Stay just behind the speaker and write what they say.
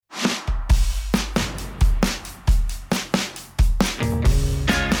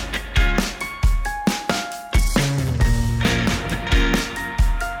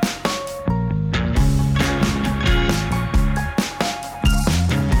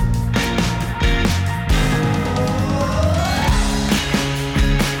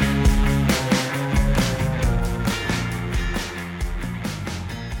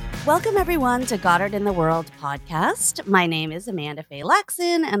Welcome, everyone, to Goddard in the World podcast. My name is Amanda Faye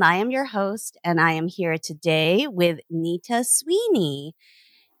Laxon, and I am your host, and I am here today with Nita Sweeney.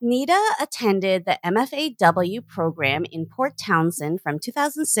 Nita attended the MFAW program in Port Townsend from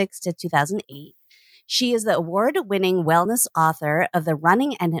 2006 to 2008. She is the award-winning wellness author of the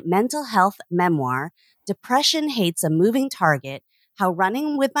running and mental health memoir, Depression Hates a Moving Target, How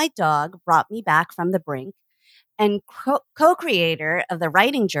Running with My Dog Brought Me Back from the Brink, and co-creator of the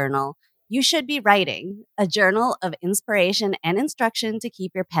writing journal, You Should Be Writing, a journal of inspiration and instruction to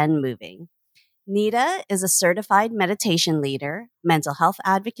keep your pen moving. Nita is a certified meditation leader, mental health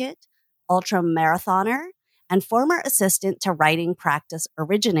advocate, ultra-marathoner, and former assistant to writing practice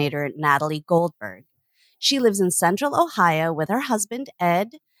originator Natalie Goldberg. She lives in Central Ohio with her husband,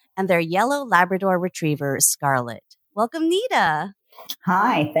 Ed, and their yellow Labrador retriever, Scarlet. Welcome, Nita.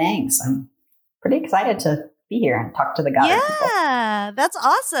 Hi, thanks. I'm pretty excited to be here and talk to the Goddard people. Yeah, that's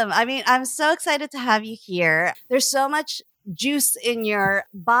awesome. I mean, I'm so excited to have you here. There's so much juice in your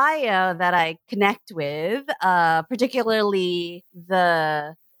bio that I connect with, particularly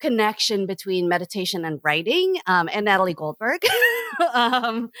the connection between meditation and writing, and Natalie Goldberg.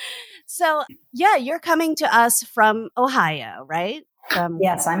 So, yeah, you're coming to us from Ohio, right?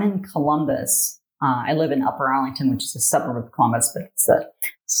 Yes, I'm in Columbus. I live in Upper Arlington, which is a suburb of Columbus, but it's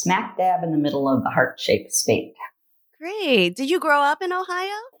smack dab in the middle of the heart-shaped state. Great. Did you grow up in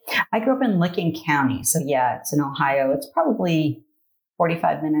Ohio? I grew up in Licking County. So yeah, it's in Ohio. It's probably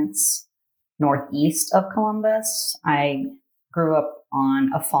 45 minutes northeast of Columbus. I grew up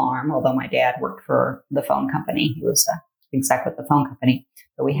on a farm, although my dad worked for the phone company. He was a exec with the phone company.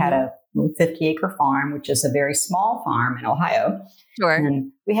 So we had a 50-acre farm, which is a very small farm in Ohio. Sure.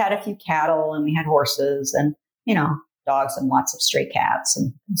 And we had a few cattle and we had horses and, dogs and lots of stray cats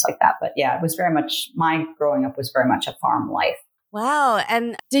and things like that. But yeah, it was very much, my growing up was very much a farm life. Wow.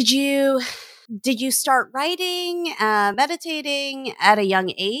 And did you start writing, meditating at a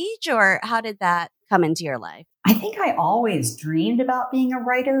young age, or how did that come into your life? I think I always dreamed about being a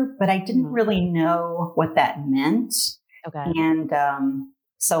writer, but I didn't really know what that meant. Okay. And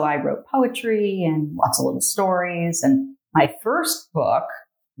so I wrote poetry and lots of little stories. And my first book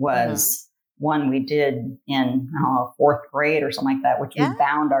was one we did in fourth grade or something like that, which we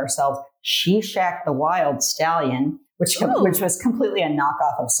bound ourselves, She-Shack the Wild Stallion, which was completely a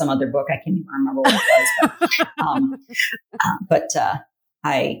knockoff of some other book. I can't even remember what it was.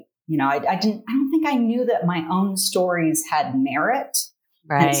 I don't think I knew that my own stories had merit.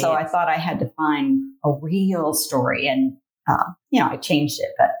 Right. And so I thought I had to find a real story and, I changed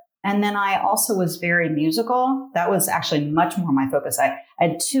it. And then I also was very musical. That was actually much more my focus. I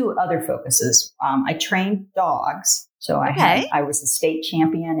had two other focuses. I trained dogs. So I was a state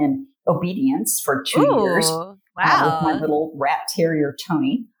champion in obedience for 2 years. Wow. With my little rat terrier,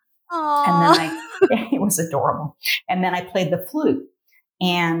 Tony. Aww. And then it was adorable. And then I played the flute.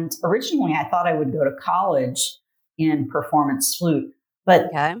 And originally I thought I would go to college in performance flute. But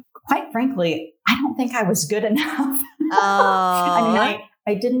quite frankly, I don't think I was good enough. I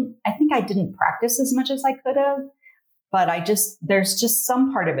think I didn't practice as much as I could have, but there's just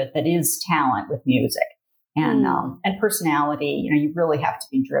some part of it that is talent with music and personality. You really have to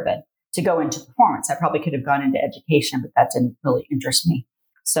be driven to go into performance. I probably could have gone into education, but that didn't really interest me.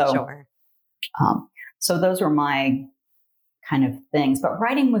 So, so those were my kind of things, but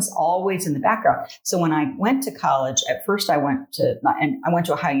writing was always in the background. So when I went to college, at first I went to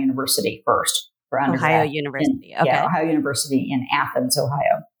Ohio University first. For undergrad. Ohio University. Ohio University in Athens,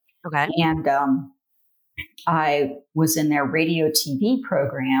 Ohio. Okay. And I was in their radio TV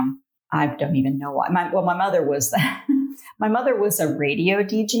program. I don't even know why. My mother was my mother was a radio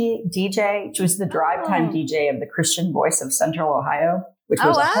DJ. She was the drive time DJ of the Christian Voice of Central Ohio, which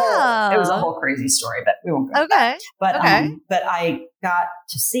was it was a whole crazy story, but we won't go into that. But I got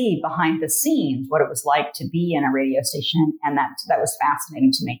to see behind the scenes what it was like to be in a radio station, and that was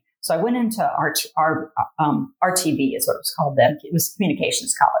fascinating to me. So I went into RTV is what it was called then. It was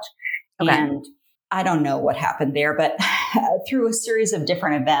Communications College. Okay. And I don't know what happened there, but through a series of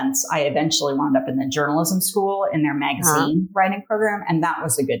different events, I eventually wound up in the journalism school in their magazine writing program. And that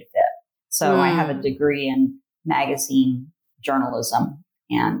was a good fit. So I have a degree in magazine journalism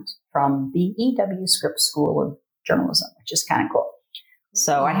and from the E.W. Scripps School of Journalism, which is kind of cool.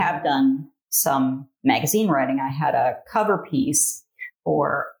 So I have done some magazine writing. I had a cover piece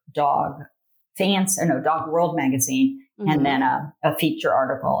for Dog World magazine, and then a feature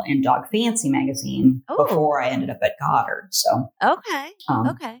article in Dog Fancy magazine before I ended up at Goddard. So okay.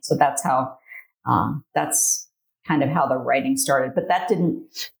 So that's how that's kind of how the writing started. But that didn't,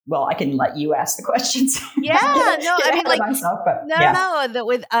 well, I can let you ask the questions. Yeah, no, I mean, like, myself, but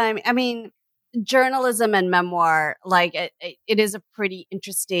I mean, journalism and memoir, like it is a pretty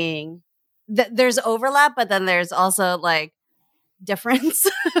interesting, there's overlap, but then there's also like difference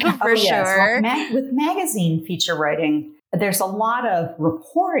for sure. Well, with magazine feature writing, there's a lot of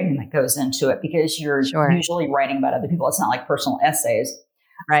reporting that goes into it because you're usually writing about other people. It's not like personal essays.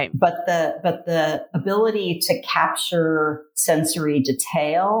 Right. But the ability to capture sensory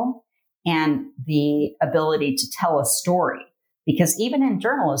detail and the ability to tell a story, because even in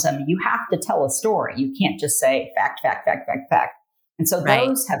journalism, you have to tell a story. You can't just say fact, fact, fact, fact, fact. And so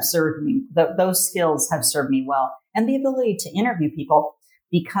those have served me, those skills have served me well. And the ability to interview people,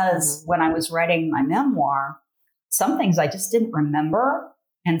 because when I was writing my memoir, some things I just didn't remember.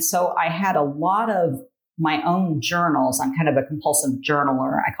 And so I had a lot of my own journals. I'm kind of a compulsive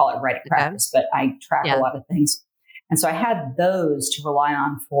journaler. I call it writing practice, but I track a lot of things. And so I had those to rely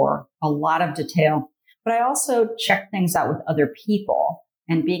on for a lot of detail. But I also checked things out with other people,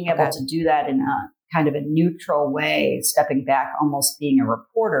 and being able to do that in a kind of a neutral way, stepping back, almost being a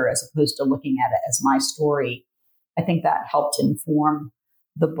reporter as opposed to looking at it as my story. I think that helped inform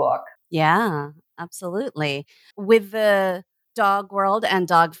the book. Yeah, absolutely. With the Dog World and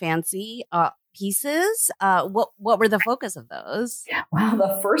Dog Fancy pieces, what were the focus of those? Well,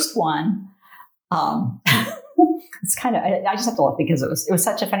 the first one, it's kind of, I just have to look because it was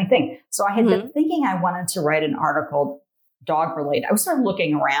such a funny thing. So I had been thinking I wanted to write an article dog related. I was sort of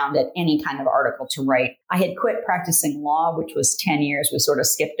looking around at any kind of article to write. I had quit practicing law, which was 10 years. We sort of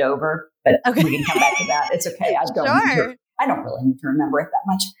skipped over, but we can come back to that. It's okay. I don't really need to remember it that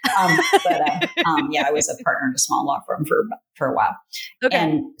much. I was a partner in a small law firm for a while. Okay.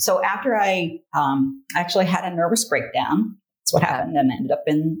 And so after I actually had a nervous breakdown, that's what happened, and ended up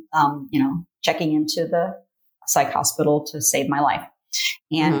in checking into the psych hospital to save my life.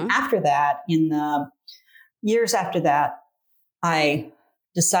 And after that, in the years after that, I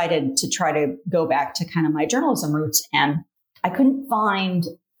decided to try to go back to kind of my journalism roots, and I couldn't find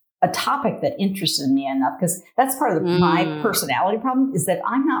a topic that interested me enough, because that's part of my personality problem, is that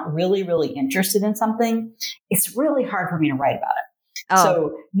I'm not really, really interested in something. It's really hard for me to write about it. Oh,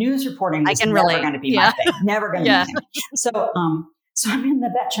 so news reporting was never going to be my thing. Never going to be my thing. So I'm in the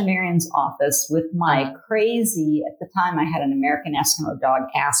veterinarian's office with my crazy, at the time I had an American Eskimo dog,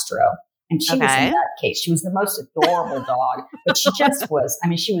 Castro. And she was in that case. She was the most adorable dog, but she just was,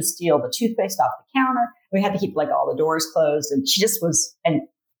 she would steal the toothpaste off the counter. We had to keep like all the doors closed, and she just was, and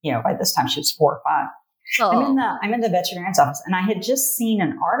by this time she was 4 or 5. Oh. I'm in the veterinarian's office, and I had just seen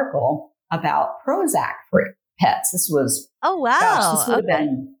an article about Prozac for pets. This was, this would have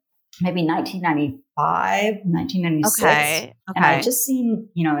been maybe 1995, 1996. Okay. And I just seen,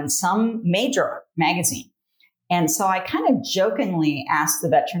 in some major magazine. And so I kind of jokingly asked the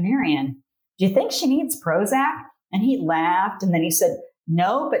veterinarian, do you think she needs Prozac? And he laughed. And then he said,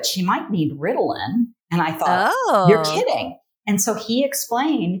 no, but she might need Ritalin. And I thought, you're kidding. And so he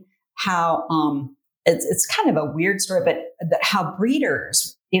explained how it's kind of a weird story, but how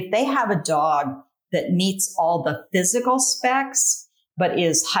breeders, if they have a dog that meets all the physical specs, but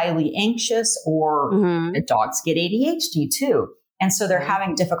is highly anxious, or dogs get ADHD too. And so they're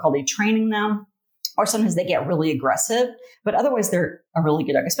having difficulty training them. Or sometimes they get really aggressive, but otherwise they're a really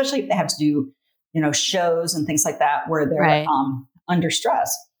good dog, especially if they have to do, shows and things like that where they're under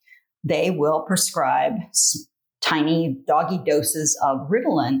stress. They will prescribe tiny doggy doses of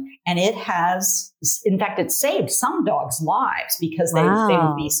Ritalin, and it has, in fact, it saved some dogs' lives because they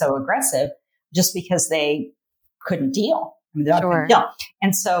would be so aggressive just because they couldn't deal. The dog couldn't deal.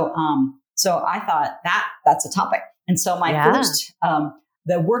 And so, I thought that's a topic. And so my first,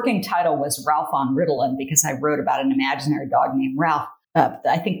 the working title was Ralph on Ritalin, because I wrote about an imaginary dog named Ralph.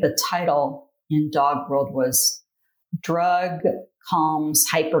 I think the title in Dog World was Drug Calms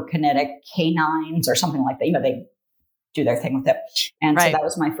Hyperkinetic Canines or something like that. They do their thing with it. And so that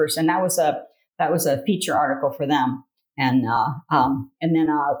was my first, and that was a feature article for them. And then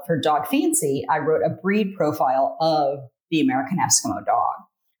for Dog Fancy, I wrote a breed profile of the American Eskimo dog.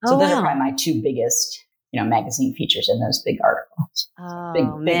 So those are probably my two biggest magazine features in those big articles. Big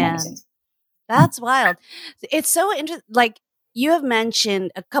magazines. That's wild. It's so interesting. Like, you have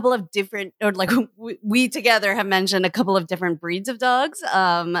mentioned a couple of different, or like we together have mentioned a couple of different breeds of dogs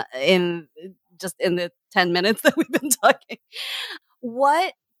in the 10 minutes that we've been talking.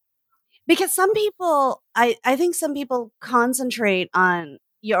 Because some people, I think some people concentrate on,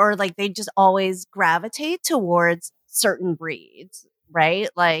 or like they just always gravitate towards certain breeds, right?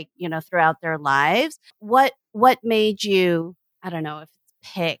 Like, throughout their lives. What made you, I don't know if it's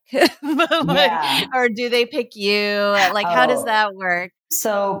pick? Yeah. Or do they pick you? Like, how does that work?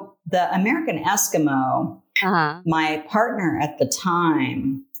 So the American Eskimo, my partner at the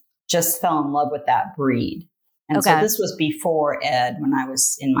time just fell in love with that breed. And so this was before Ed, when I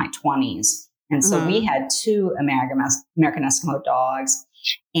was in my 20s. And so we had 2 American Eskimo dogs,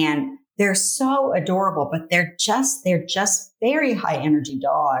 and they're so adorable, but they're just very high energy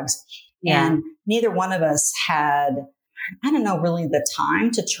dogs. Yeah. And neither one of us had, I don't know, really the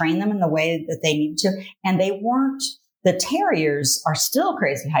time to train them in the way that they need to. And they weren't, the terriers are still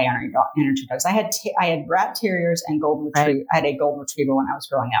crazy high energy dogs. I had rat terriers and golden retriever. Right. I had a golden retriever when I was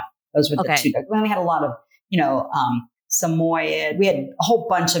growing up. Those were the 2 dogs. Then we had a lot of, Samoyed. We had a whole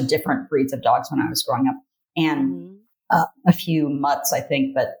bunch of different breeds of dogs when I was growing up, and a few mutts, I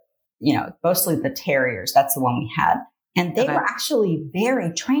think, but mostly the terriers. That's the one we had, and they were actually very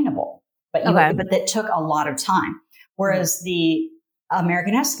trainable, but but that took a lot of time. Whereas the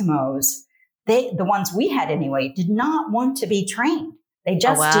American Eskimos, the ones we had anyway, did not want to be trained. They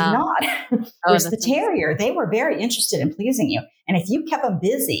just did not. Whereas the terrier, they were very interested in pleasing you, and if you kept them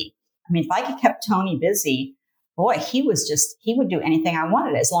busy, I mean, if I kept Tony busy, boy, he would do anything I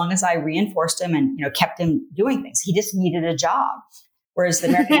wanted as long as I reinforced him and, kept him doing things. He just needed a job. Whereas the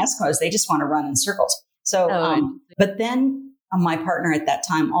American Eskimos, they just want to run in circles. So, but then my partner at that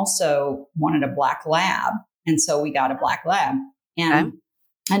time also wanted a black lab. And so we got a black lab, and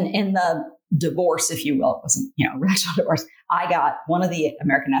in the divorce, if you will, it wasn't, actual divorce. I got one of the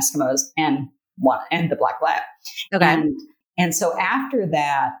American Eskimos and the black lab. And so after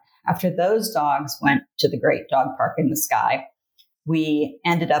that, after those dogs went to the Great Dog Park in the Sky, we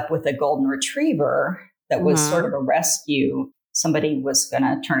ended up with a golden retriever that was sort of a rescue. Somebody was going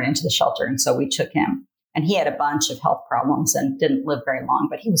to turn it into the shelter. And so we took him, and he had a bunch of health problems and didn't live very long,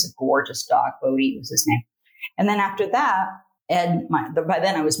 but he was a gorgeous dog. Bodie was his name. And then after that, Ed, by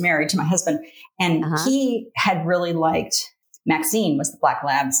then I was married to my husband, and he had really liked Maxine, was the black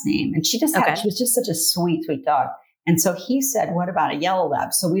lab's name. And she was just such a sweet, sweet dog. And so he said, what about a yellow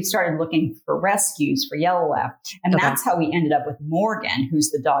lab? So we started looking for rescues for yellow lab. And that's how we ended up with Morgan, who's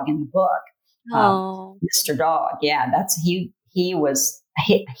the dog in the book. Mr. Dog. Yeah,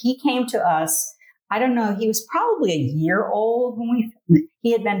 he came to us. I don't know. He was probably a year old when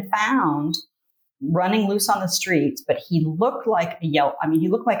he had been found running loose on the streets, but he looked like he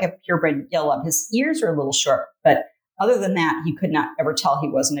looked like a purebred yellow lab. His ears are a little short, but other than that, you could not ever tell he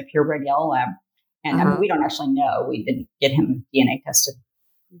wasn't a purebred yellow lab. And I mean, we don't actually know. We didn't get him DNA tested.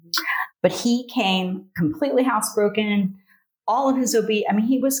 But he came completely housebroken. All of his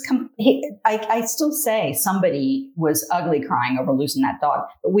he was, I still say somebody was ugly crying over losing that dog.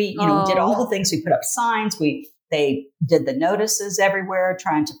 But we, we did all the things. We put up signs. They did the notices everywhere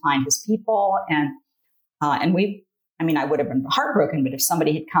trying to find his people. And I would have been heartbroken, but if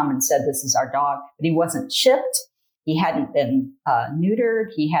somebody had come and said, this is our dog, but he wasn't chipped. He hadn't been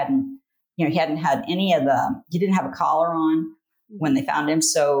neutered. He hadn't had he didn't have a collar on when they found him.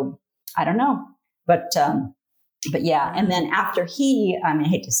 So I don't know, but yeah. And then after I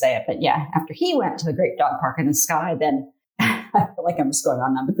hate to say it, but yeah, after he went to the Great Dog Park in the Sky, then I feel like I'm just going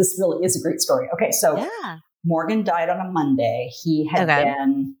on now, but this really is a great story. Okay. So Morgan died on a Monday. He'd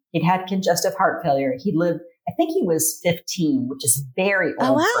had congestive heart failure. He lived, I think he was 15, which is very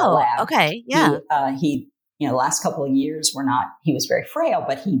old for a lab. Okay. Yeah. He the last couple of years he was very frail,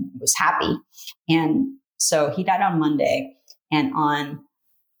 but he was happy. And so he died on Monday. And on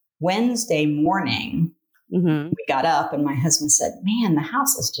Wednesday morning, we got up and my husband said, man, the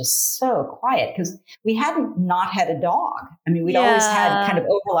house is just so quiet, because we hadn't not had a dog. I mean, we'd always had kind of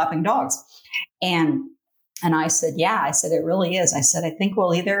overlapping dogs. And I said, it really is. I said, I think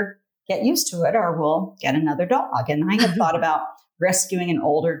we'll either get used to it or we'll get another dog. And I had thought about rescuing an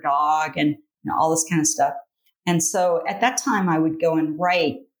older dog and all this kind of stuff. And so at that time I would go and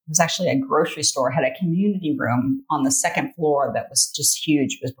write. It was actually a grocery store, had a community room on the second floor that was just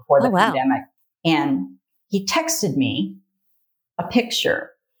huge. It was before the pandemic. And he texted me a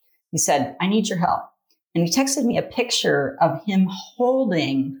picture. He said, I need your help. And he texted me a picture of him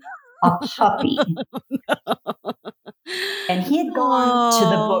holding a puppy. And he had gone to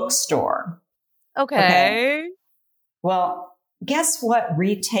the bookstore. Okay. Well, guess what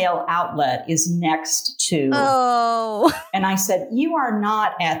retail outlet is next to? And I said, you are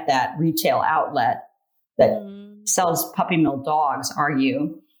not at that retail outlet that sells puppy mill dogs, are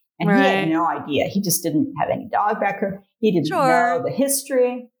you? And he had no idea. He just didn't have any dog background. He didn't know the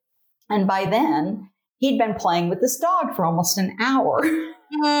history. And by then, he'd been playing with this dog for almost an hour.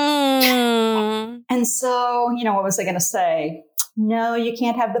 And so, what was I going to say? No, you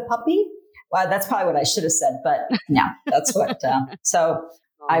can't have the puppy. Well, that's probably what I should have said, but no, that's what. So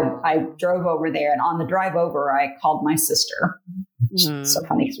I drove over there, and on the drive over, I called my sister. Mm-hmm. So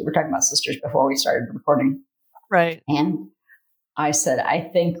funny because we were talking about sisters before we started recording. Right. And I said, I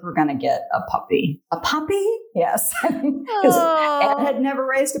think we're going to get a puppy. A puppy? Yes. Because Ed had never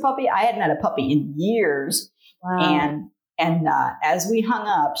raised a puppy. I hadn't had a puppy in years. Wow. And as we hung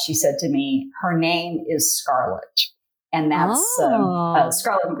up, she said to me, her name is Scarlet. And that's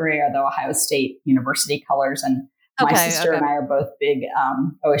Scarlet and Gray are the Ohio State University colors. And my sister and I are both big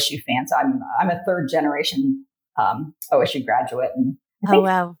OSU fans. I'm a third generation OSU graduate. And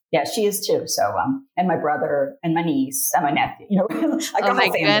wow. Yeah, she is too. So, and my brother and my niece and my nephew, like a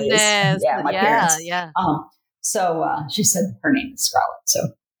whole family. Goodness. Yeah, my parents. Yeah. So she said her name is Scarlet. So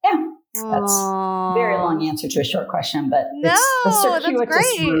yeah, that's a very long answer to a short question, but it's a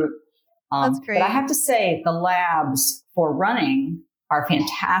circuitous route. That's great. But I have to say the labs for running are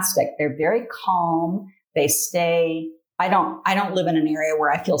fantastic. They're very calm. They stay. I don't live in an area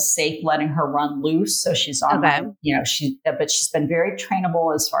where I feel safe letting her run loose. So she's on, but she's been very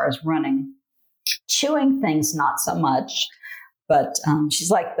trainable as far as running. Chewing things, not so much, but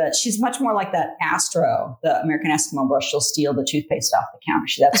she's much more like that Astro, the American Eskimo brush. She'll steal the toothpaste off the counter.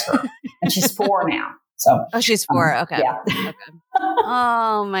 That's her. And she's 4 now. So she's 4. Okay. Yeah. Okay.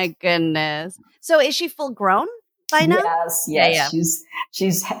 Oh my goodness. So is she full grown by now? Yes. Yeah.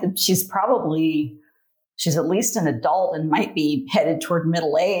 She's probably, she's at least an adult and might be headed toward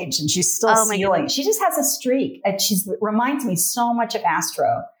middle age, and she's still stealing. She just has a streak. And reminds me so much of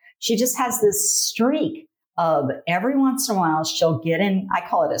Astro. She just has this streak of every once in a while she'll get in, I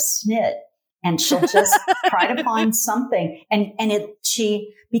call it a snit, and she'll just try to find something.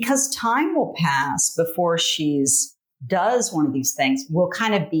 Because time will pass before does one of these things, we'll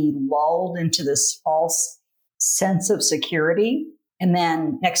kind of be lulled into this false sense of security. And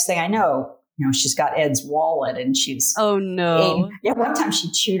then next thing I know, she's got Ed's wallet and she's... Oh, no. One time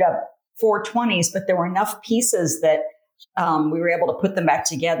she chewed up 4 20s, but there were enough pieces that we were able to put them back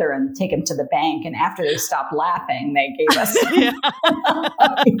together and take them to the bank. And after they stopped laughing, they gave us...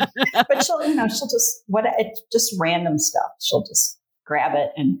 But she'll just random stuff. She'll just grab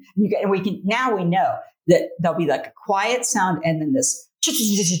it. And now we know that there'll be like a quiet sound and then this...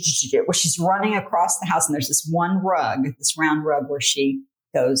 where she's running across the house, and there's this round rug where she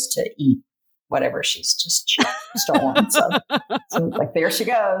goes to eat whatever she's just stolen. So like, there she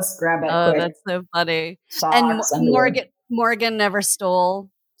goes, grab it. Oh, quick. That's so funny. Socks, and Morgan never stole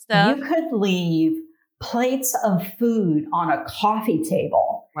stuff. You could leave plates of food on a coffee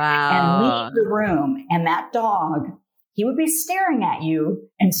table. Wow. And leave the room, and that dog, he would be staring at you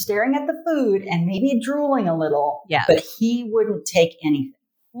and staring at the food and maybe drooling a little, but he wouldn't take anything.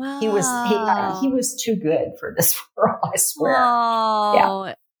 Wow. He was too good for this world, I swear.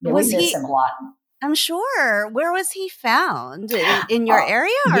 Oh. Yeah, we miss him a lot. I'm sure. Where was he found? In your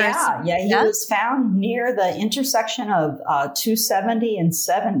area? He was found near the intersection of 270 and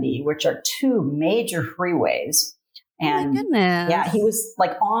 70, which are 2 major freeways. And oh my goodness. Yeah, he was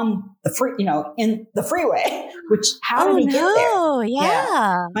like on the in the freeway, which how did he get there?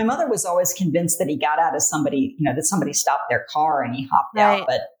 Yeah. My mother was always convinced that he got out of somebody, that somebody stopped their car and he hopped out,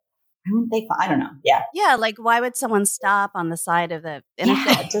 but I don't know. Yeah. Yeah. Like, why would someone stop on the side of the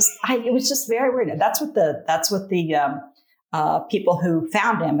intersection? It was just very weird. That's what the people who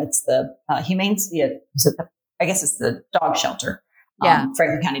found him, it's the humane, I guess it's the dog shelter.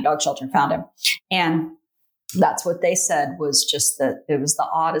 Franklin County Dog Shelter found him. And that's what they said, was just that it was the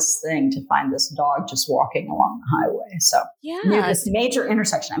oddest thing to find this dog just walking along the highway. So near this major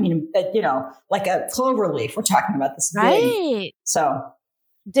intersection. I mean, like a clover leaf. We're talking about this big. So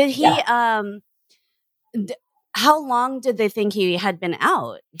did he? How long did they think he had been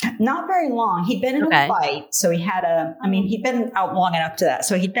out? Not very long. He'd been in a fight, so he had he'd been out long enough to that.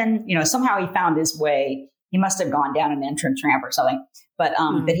 So he'd been, somehow he found his way. He must have gone down an entrance ramp or something. But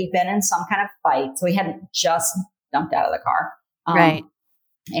that he'd been in some kind of fight, so he hadn't just jumped out of the car, right?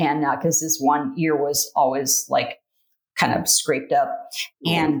 And because his one ear was always like kind of scraped up,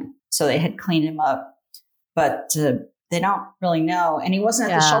 and so they had cleaned him up, but they don't really know. And he wasn't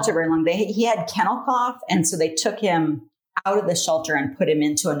at the shelter very long. He had kennel cough, and so they took him out of the shelter and put him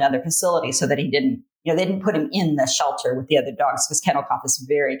into another facility so that he didn't. They didn't put him in the shelter with the other dogs because kennel cough is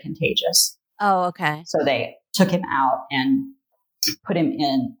very contagious. Oh, okay. So they took him out and put him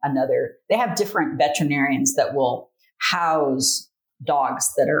in another. They have different veterinarians that will house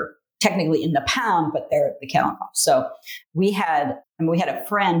dogs that are technically in the pound, but they're the kennel cough. So we had a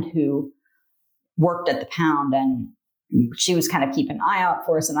friend who worked at the pound, and she was kind of keeping an eye out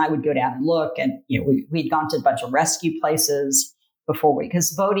for us, and I would go down and look. And we'd gone to a bunch of rescue places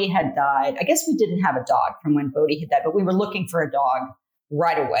because Bodhi had died. I guess we didn't have a dog from when Bodhi had died, but we were looking for a dog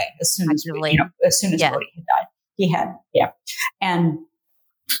right away as soon as Bodhi had died. He had, and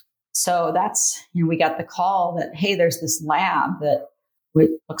so that's, we got the call that, hey, there's this lab that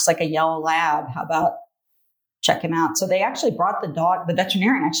looks like a yellow lab. How about check him out? So they actually brought the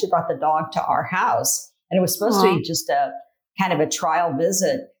veterinarian actually brought the dog to our house, and it was supposed to be just a kind of a trial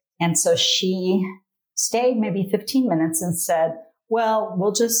visit. And so she stayed maybe 15 minutes and said, well,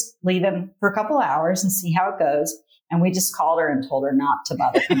 we'll just leave him for a couple hours and see how it goes. And we just called her and told her not to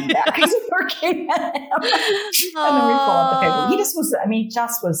bother coming back because we were keeping him. And then we pulled out the paper. He just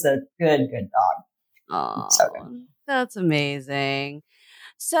was a good dog. Oh, so good. That's amazing.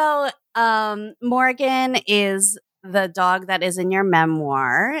 So, Morgan is the dog that is in your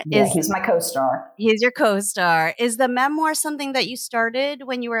memoir. Yeah, he's my co-star. He's your co-star. Is the memoir something that you started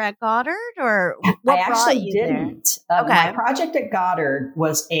when you were at Goddard, or what I brought actually you didn't. there? Okay. My project at Goddard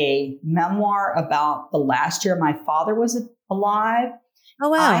was a memoir about the last year my father was alive. Oh,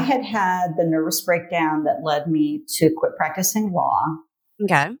 wow. I had the nervous breakdown that led me to quit practicing law.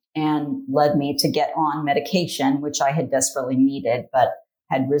 Okay. And led me to get on medication, which I had desperately needed, but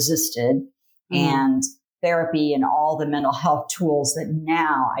had resisted. And therapy and all the mental health tools that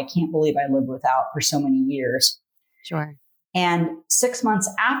now I can't believe I lived without for so many years. Sure. And 6 months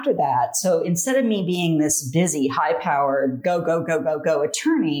after that, so instead of me being this busy, high-powered, go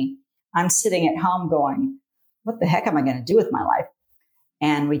attorney, I'm sitting at home going, what the heck am I going to do with my life?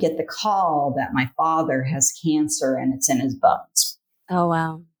 And we get the call that my father has cancer and it's in his bones. Oh,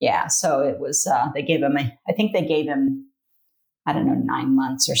 wow. Yeah. So it was, they gave him, I think they gave him, 9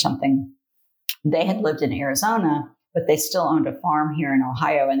 months or something. They had lived in Arizona, but they still owned a farm here in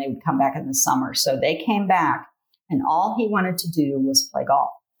Ohio, and they would come back in the summer. So they came back, and all he wanted to do was play golf.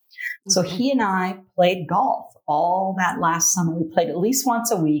 So he and I played golf all that last summer. We played at least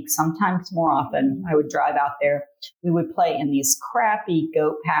once a week, sometimes more often. I would drive out there. We would play in these crappy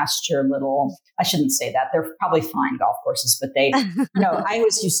goat pasture I shouldn't say that. They're probably fine golf courses, but I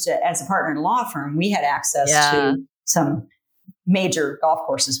was used to, as a partner in a law firm, we had access to some major golf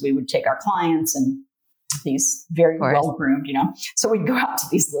courses. We would take our clients, and these very well groomed, so we'd go out to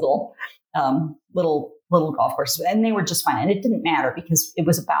these little golf courses, and they were just fine. And it didn't matter because it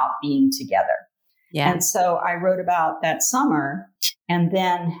was about being together. Yeah. And so I wrote about that summer. And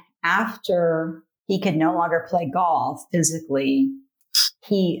then after he could no longer play golf physically,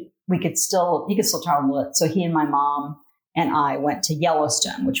 he could still travel it. So he and my mom and I went to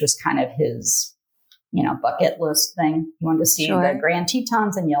Yellowstone, which was kind of his, bucket list thing. He wanted to see the Grand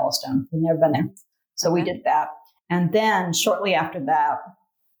Tetons and Yellowstone. He'd never been there. So we did that. And then shortly after that,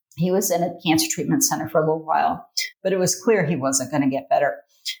 he was in a cancer treatment center for a little while, but it was clear he wasn't going to get better.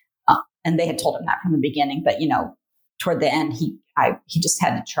 And they had told him that from the beginning, but toward the end, he just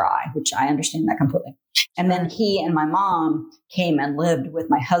had to try, which I understand that completely. And then he and my mom came and lived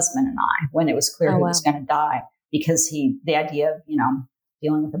with my husband and I when it was clear he was going to die, because the idea of,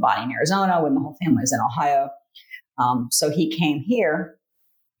 dealing with the body in Arizona when the whole family was in Ohio. So he came here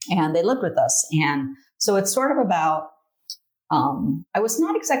and they lived with us. And so it's sort of about, I was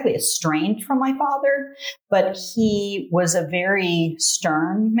not exactly estranged from my father, but he was a very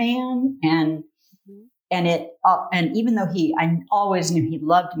stern man. And even though I always knew he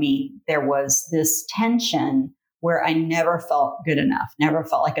loved me, there was this tension where I never felt good enough, never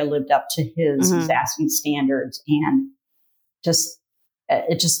felt like I lived up to his asking standards, and just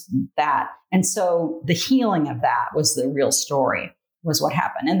that. And so the healing of that was the real story, was what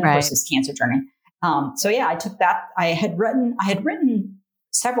happened. And of course his cancer journey. I took that. I had written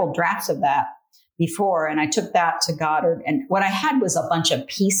several drafts of that before, and I took that to Goddard. And what I had was a bunch of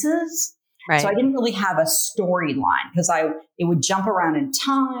pieces. Right. So I didn't really have a storyline, because it would jump around in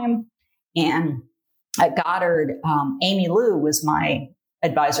time. And at Goddard, Amy Lou was my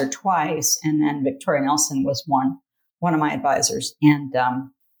advisor twice, and then Victoria Nelson was one of my advisors, and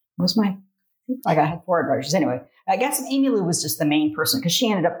I had 4 advisors. Anyway, I guess Amy Lou was just the main person, because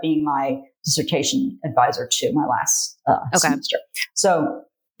she ended up being my dissertation advisor too, my last semester. So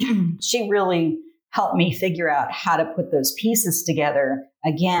she really helped me figure out how to put those pieces together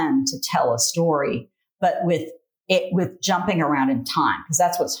again to tell a story, but with jumping around in time, because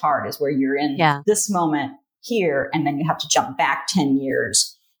that's what's hard, is where you're in this moment here, and then you have to jump back 10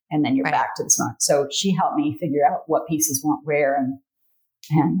 years. And then you're back to this moment. So she helped me figure out what pieces went where. And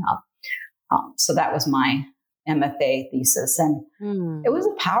so that was my MFA thesis. And it was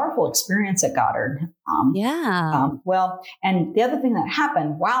a powerful experience at Goddard. And the other thing that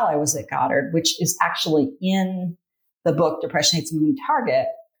happened while I was at Goddard, which is actually in the book, Depression Hates a Moving Target,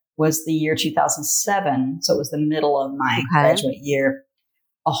 was the year 2007. So it was the middle of my graduate year.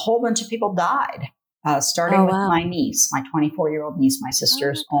 A whole bunch of people died, starting with my niece, my 24-year-old niece, my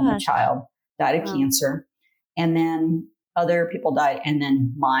sister's only child, died of cancer. And then other people died. And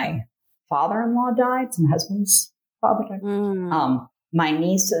then my father-in-law died. So my husband's father died. My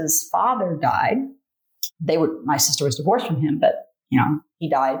niece's father died. My sister was divorced from him, but he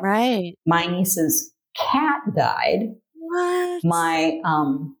died. Right. My niece's cat died. What? My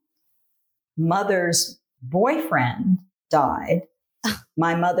mother's boyfriend died.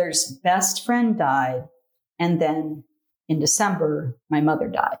 My mother's best friend died. And then in December, my mother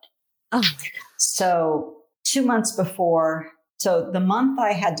died. Oh my God. So 2 months before, so the month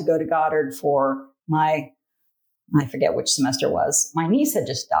I had to go to Goddard for I forget which semester it was, my niece had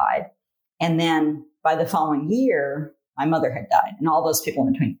just died. And then by the following year, my mother had died and all those people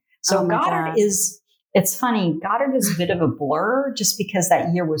in between. So Goddard it's funny. Goddard is a bit of a blur just because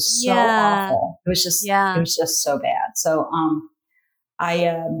that year was so awful. It was just so bad. So,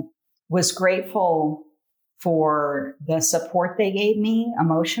 I was grateful for the support they gave me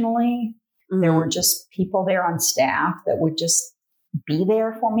emotionally. Mm-hmm. There were just people there on staff that would just be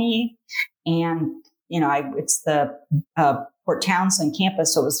there for me. And, it's the Port Townsend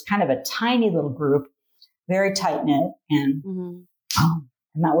campus. So it was kind of a tiny little group, very tight knit. And,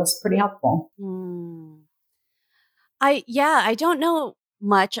 and that was pretty helpful. I don't know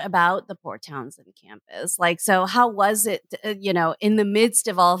much about the Port Townsend campus. So how was it, in the midst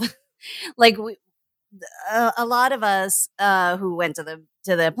of all, a lot of us who went to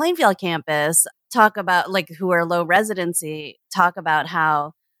the Plainfield campus talk about, who are low residency, talk about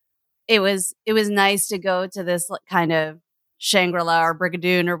how it was nice to go to this kind of Shangri-La or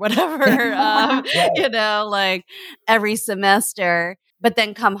Brigadoon or whatever, every semester, but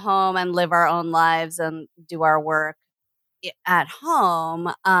then come home and live our own lives and do our work at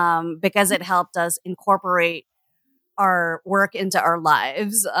home, because it helped us incorporate our work into our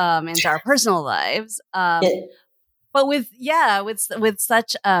lives, into our personal lives. But with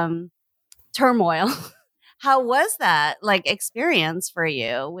such turmoil, how was that experience for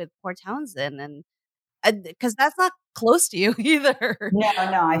you with Port Townsend? And because that's not close to you either. No,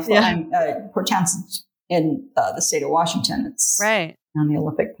 I'm Port Townsend in the state of Washington. It's right on the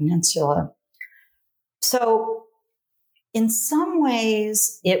Olympic Peninsula. So in some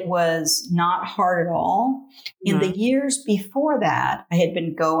ways, it was not hard at all. In the years before that, I had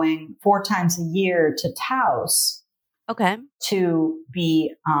been going 4 times a year to Taos. To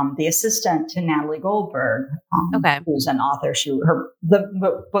be the assistant to Natalie Goldberg, who's an author.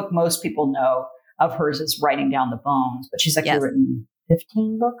 The book most people know of hers is Writing Down the Bones, but she's actually written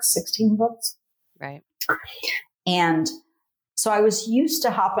 15 books, 16 books. Right. And so I was used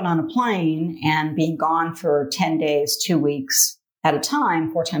to hopping on a plane and being gone for 10 days, 2 weeks at a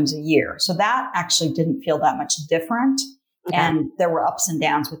time, 4 times a year. So that actually didn't feel that much different. Okay. And there were ups and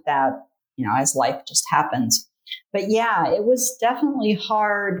downs with that, as life just happens. But yeah, it was definitely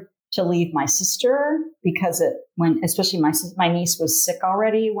hard to leave my sister because especially my niece was sick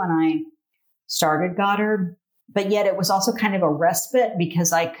already when I started Goddard. But yet it was also kind of a respite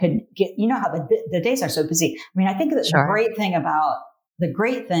because I could get, how the days are so busy. I mean, I think that the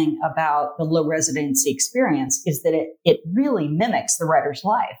great thing about the low residency experience is that it really mimics the writer's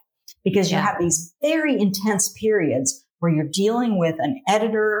life because you have these very intense periods where you're dealing with an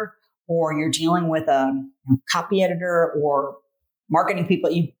editor or you're dealing with a copy editor or marketing people,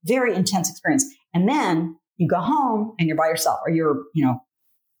 very intense experience. And then you go home and you're by yourself or you're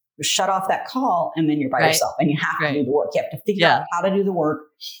shut off that call and then you're by yourself and you have to do the work. You have to figure out how to do the work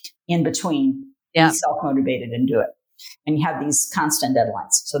in between, be self-motivated and do it. And you have these constant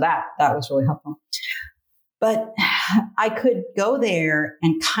deadlines. So that was really helpful. But I could go there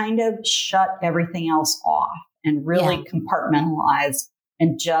and kind of shut everything else off and really compartmentalize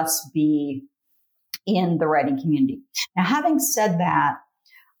and just be in the writing community. Now, having said that,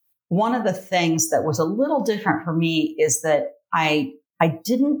 one of the things that was a little different for me is that my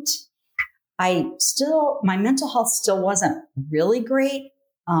mental health still wasn't really great.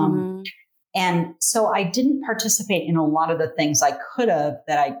 And so I didn't participate in a lot of the things I could have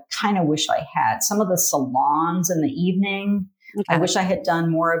that I kind of wish I had. Some of the salons in the evening, I wish I had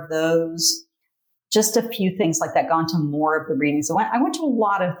done more of those. Just a few things like that, gone to more of the readings. I went to a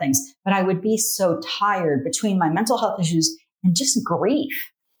lot of things, but I would be so tired between my mental health issues and just grief.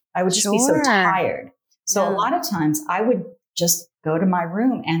 I would just be so tired. So a lot of times I would just go to my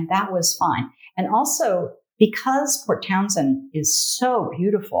room and that was fine. And also because Port Townsend is so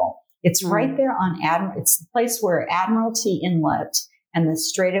beautiful, it's right there on it's the place where Admiralty Inlet and the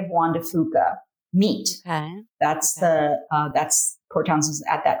Strait of Juan de Fuca meet. That's Port Townsend's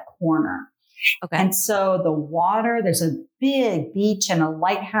at that corner. Okay. And so the water, there's a big beach and a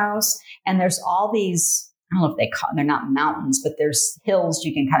lighthouse, and there's all these, I don't know if they're not mountains, but there's hills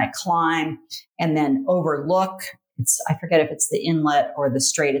you can kind of climb and then overlook. I forget if it's the inlet or the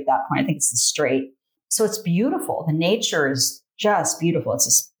strait at that point. I think it's the strait. So it's beautiful. The nature is just beautiful. It's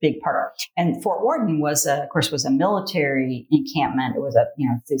this big part. And Fort Worden was of course, a military encampment. It was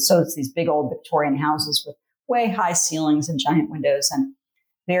so it's these big old Victorian houses with way high ceilings and giant windows and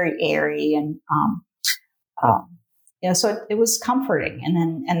very airy. And, so it was comforting. And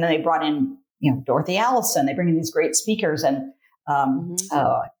then they brought in, Dorothy Allison. They bring in these great speakers and, I'm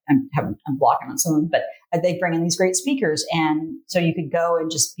blocking on some of them, but they bring in these great speakers. And so you could go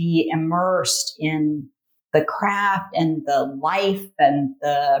and just be immersed in the craft and the life and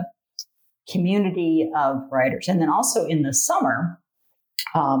the community of writers. And then also in the summer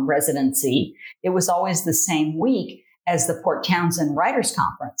residency, it was always the same week as the Port Townsend Writers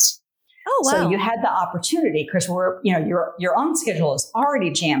Conference. Oh, wow. So you had the opportunity, because your own schedule is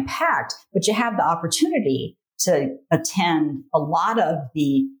already jam-packed, but you have the opportunity to attend a lot of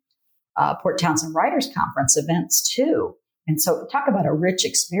the Port Townsend Writers Conference events too. And so talk about a rich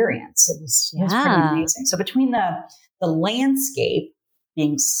experience. It was pretty amazing. So between the landscape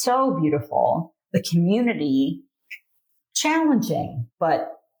being so beautiful, the community challenging,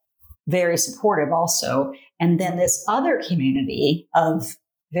 but very supportive also. And then this other community of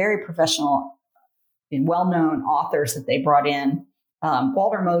very professional and well-known authors that they brought in.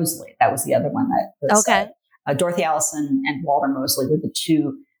 Walter Mosley, that was the other one that was, Dorothy Allison and Walter Mosley were the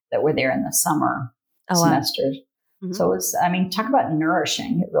two that were there in the summer semester. Wow. Mm-hmm. So it was, talk about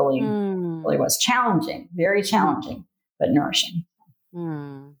nourishing. It really was challenging, very challenging, but nourishing.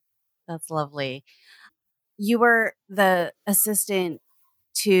 That's lovely. You were the assistant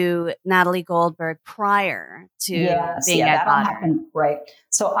to Natalie Goldberg prior to being at Goddard. Happened, right.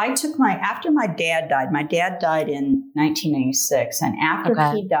 So I took after my dad died in 1986. And after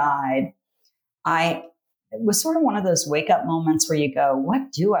he died, it was sort of one of those wake up moments where you go,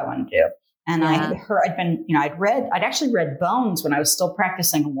 what do I want to do? And I'd actually read Bones when I was still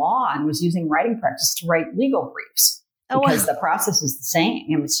practicing law and was using writing practice to write legal briefs because the process is the same.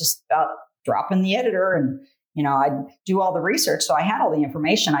 It was just about dropping the editor and, I'd do all the research. So I had all the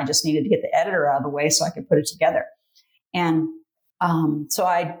information. I just needed to get the editor out of the way so I could put it together. And so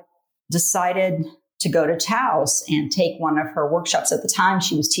I decided to go to Taos and take one of her workshops. At the time,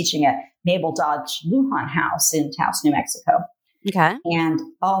 she was teaching at Mabel Dodge Lujan House in Taos, New Mexico. Okay. And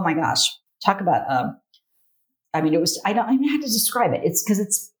oh my gosh, talk about, it was, I don't even know how to describe it. It's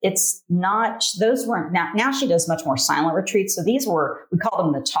because it's not, those weren't, now she does much more silent retreats. So these were, we call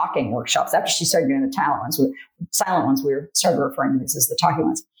them the talking workshops. After she started doing the silent ones, we started referring to these as the talking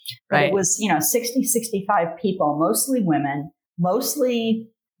ones. But right. It was, 60, 65 people, mostly women, mostly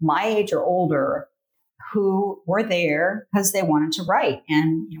my age or older, who were there because they wanted to write.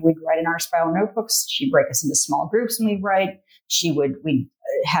 And we'd write in our spiral notebooks. She'd break us into small groups and we'd write. We'd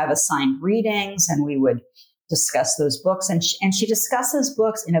have assigned readings and we would discuss those books. And she discusses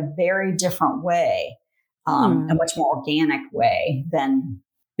books in a very different way, a much more organic way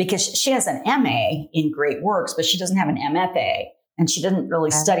because she has an MA in great works, but she doesn't have an MFA. And she didn't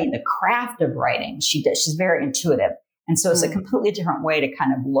really study the craft of writing. She's very intuitive. And so it's a completely different way to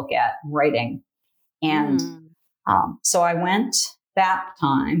kind of look at writing. And so I went that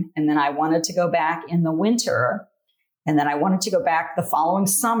time, and then I wanted to go back in the winter, and then I wanted to go back the following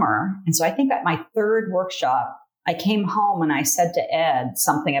summer. And so I think at my third workshop, I came home and I said to Ed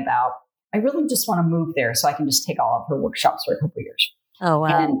something about, I really just want to move there so I can just take all of her workshops for a couple of years. Oh, wow.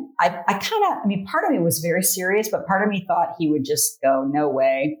 And I part of me was very serious, but part of me thought he would just go, no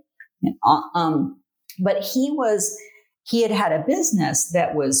way. But he had a business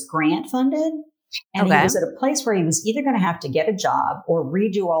that was grant funded. And he was at a place where he was either going to have to get a job or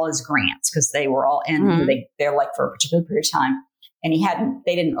redo all his grants because they were all they're like for a particular period of time. And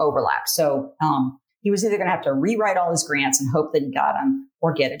they didn't overlap. So he was either going to have to rewrite all his grants and hope that he got them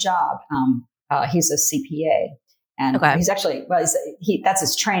or get a job. He's a CPA. And he's actually, that's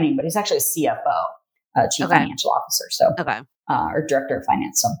his training, but he's actually a CFO, Chief Financial Officer. So, or Director of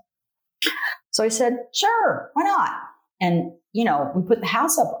Finance. So I said, sure, why not? And, we put the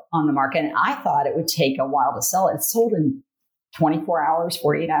house up on the market and I thought it would take a while to sell it. It sold in 24 hours,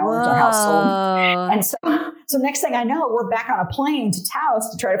 48 hours, our house sold. And so next thing I know, we're back on a plane to Taos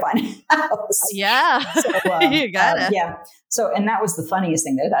to try to find a house. Yeah. So, you got it. Yeah. So, and that was the funniest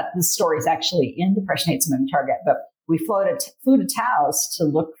thing that this story is actually in Depression Hates Moving Target, but we flew to Taos to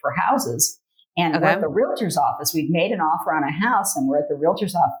look for houses. And we're at the realtor's office. We'd made an offer on a house and we're at the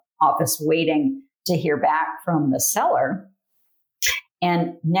realtor's office waiting to hear back from the seller.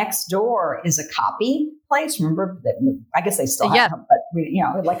 And next door is a copy place. Remember that? I guess they still have them, but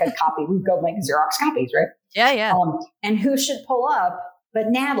like a copy. We go make Xerox copies, right? Yeah. And who should pull up but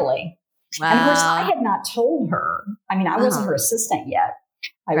Natalie? Wow. And of course, I had not told her. I mean, I wasn't her assistant yet.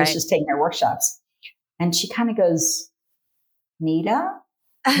 I was just taking her workshops. And she kind of goes, Nita,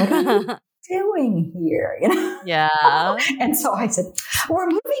 what are you doing here? Yeah. And so I said, we're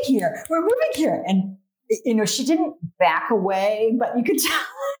moving here. And, she didn't back away, but you could tell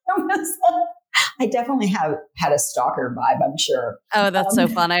I definitely had a stalker vibe, I'm sure. Oh, that's so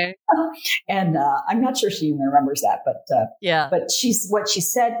funny. And I'm not sure she even remembers that, but But what she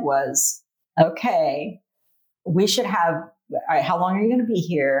said was, okay, we should have, all right, how long are you going to be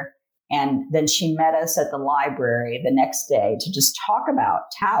here? And then she met us at the library the next day to just talk about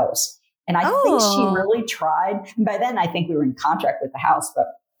Taos. And I think she really tried. And by then, I think we were in contract with the house, but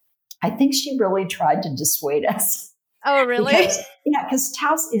I think she really tried to dissuade us. Oh, really? Because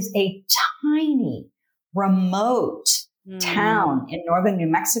Taos is a tiny, remote town in northern New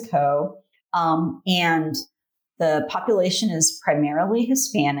Mexico. And the population is primarily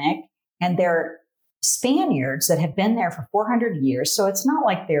Hispanic, and they're Spaniards that have been there for 400 years. So it's not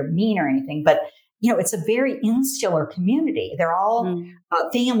like they're mean or anything, but it's a very insular community. They're all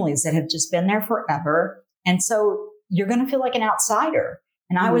families that have just been there forever. And so you're going to feel like an outsider.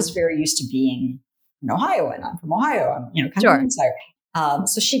 And I was very used to being in Ohio, and I'm from Ohio. I'm, kind of an insider.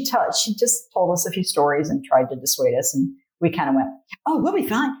 So she just told us a few stories and tried to dissuade us. And we kind of went, oh, we'll be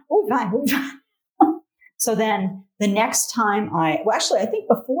fine. We'll be fine. So then the next time I think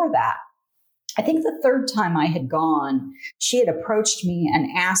before that, I think the third time I had gone, she had approached me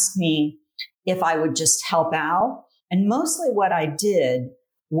and asked me if I would just help out. And mostly what I did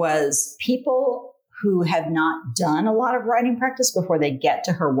was people who have not done a lot of writing practice before they get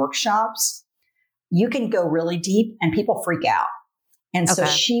to her workshops, you can go really deep and people freak out. And so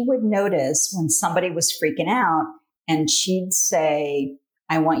she would notice when somebody was freaking out, and she'd say,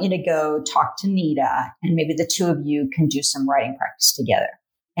 I want you to go talk to Nita, and maybe the two of you can do some writing practice together.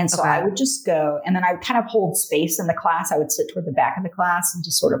 And so I would just go, and then I would kind of hold space in the class. I would sit toward the back of the class and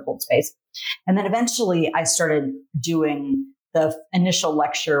just sort of hold space. And then eventually I started doing the initial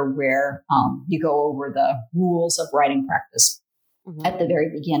lecture where you go over the rules of writing practice at the very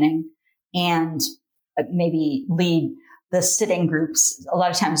beginning, and maybe lead the sitting groups. A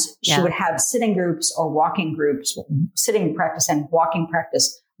lot of times she would have sitting groups or walking groups, sitting practice and walking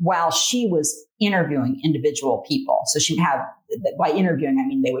practice, while she was interviewing individual people. So she would have, by interviewing, I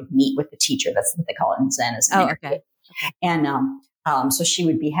mean, they would meet with the teacher. That's what they call it in Zen, as an interview. And so she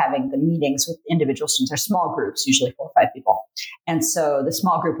would be having the meetings with individual students, or small groups, usually 4 or 5 people. And so the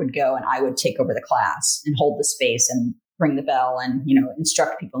small group would go, and I would take over the class and hold the space and ring the bell and,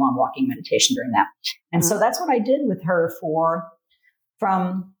 instruct people on walking meditation during that. And so that's what I did with her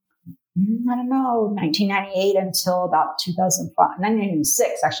from 1998 until about 2005,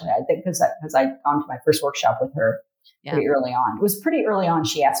 1996, actually, I think, because I'd gone to my first workshop with her pretty early on. It was pretty early on.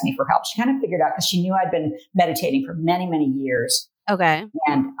 She asked me for help. She kind of figured out, because she knew I'd been meditating for many, many years. Okay.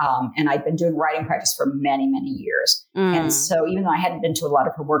 And I'd been doing writing practice for many, many years. And so even though I hadn't been to a lot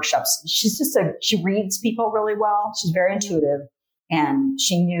of her workshops, she reads people really well. She's very intuitive. And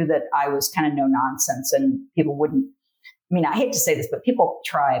she knew that I was kind of no nonsense, and people wouldn't, I hate to say this, but people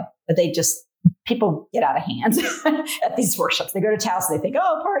try, but people get out of hand at these workshops. They go to Taos, they think,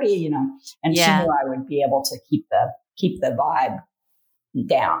 oh, party, and she knew I would be able to keep the vibe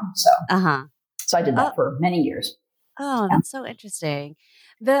down. So, so I did that for many years. Oh, that's so interesting.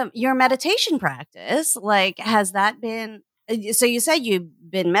 Your meditation practice, has that been, so you said you've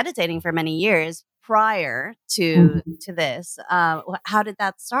been meditating for many years prior to this. How did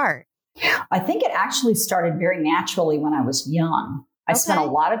that start? I think it actually started very naturally when I was young. I spent a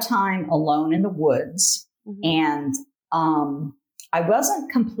lot of time alone in the woods, and I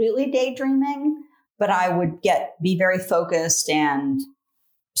wasn't completely daydreaming, but I would be very focused and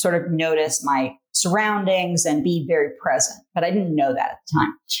sort of notice my surroundings and be very present. But I didn't know that at the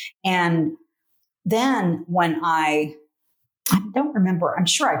time. And then when I don't remember, I'm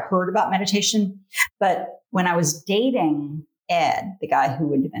sure I heard about meditation, but when I was dating Ed, the guy who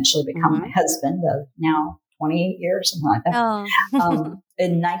would eventually become my husband of now 28 years, something like that.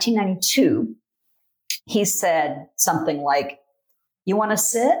 In 1992, he said something like, you want to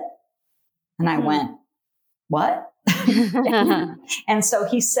sit? And I went, what? And so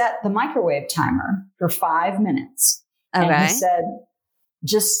he set the microwave timer for 5 minutes. And he said,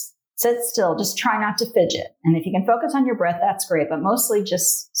 just sit still, just try not to fidget. And if you can focus on your breath, that's great. But mostly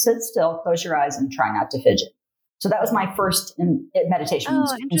just sit still, close your eyes, and try not to fidget. So that was my first meditation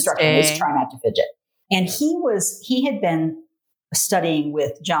instruction, is try not to fidget. And he had been studying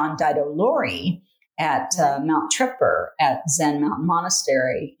with John Dido Laurie at Mount Tripper at Zen Mountain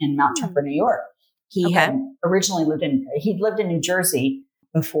Monastery in Mount Tripper, New York. He had originally lived in New Jersey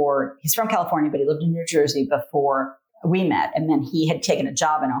before. He's from California, but he lived in New Jersey before we met. And then he had taken a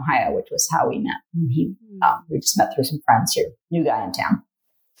job in Ohio, which was how we met. We just met through some friends here, new guy in town.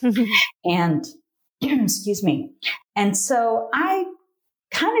 And excuse me. And so I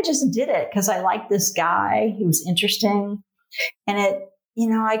kind of just did it because I liked this guy. He was interesting. And I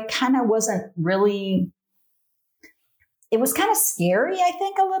kind of wasn't really, it was kind of scary, I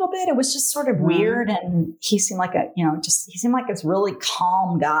think, a little bit. It was just sort of weird. And he seemed like he seemed like this really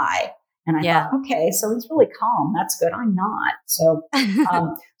calm guy. And I thought, okay, so he's really calm. That's good. I'm not. So,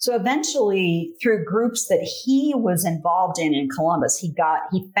 so eventually through groups that he was involved in Columbus, he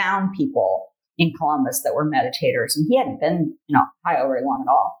found people in Columbus that were meditators, and he hadn't been in Ohio very long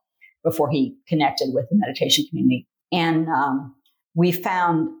at all before he connected with the meditation community. And, we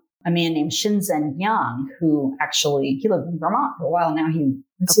found a man named Shinzen Young, who actually, he lived in Vermont for a while now.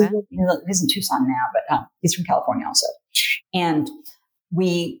 He's in Tucson now, but he's from California also. And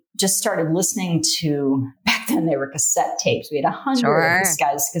we just started listening to, back then they were cassette tapes. We had 100 of these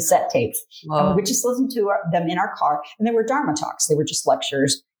guys' cassette tapes. And we would just listen to them in our car. And they were Dharma talks. They were just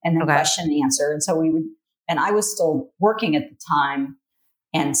lectures and then question and answer. And so and I was still working at the time.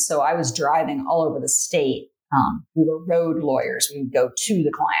 And so I was driving all over the state. We were road lawyers. We would go to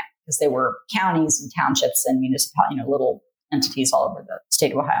the client because they were counties and townships and municipalities, little entities all over the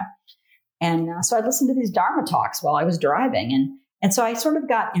state of Ohio. And so I listened to these Dharma talks while I was driving. And so I sort of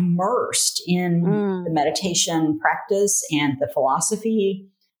got immersed in the meditation practice and the philosophy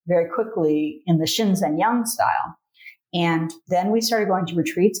very quickly in the Shinzen Young style. And then we started going to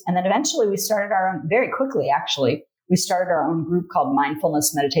retreats. And then eventually we started our own, very quickly actually, we started our own group called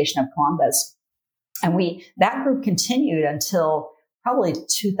Mindfulness Meditation of Columbus. And that group continued until probably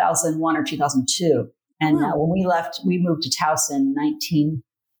 2001 or 2002. And when we left, we moved to Taos in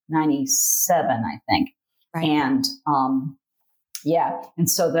 1997, I think. Right. And and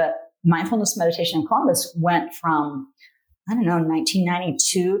so the Mindfulness Meditation in Columbus went from,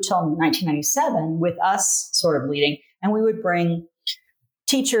 1992 till 1997 with us sort of leading. And we would bring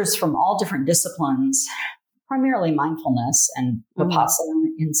teachers from all different disciplines, primarily mindfulness and Vipassana,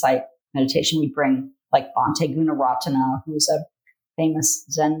 insight meditation. We'd bring like Bhante Gunaratana, who's a famous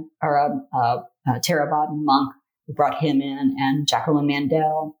Zen or a Theravadan monk. We brought him in, and Jacqueline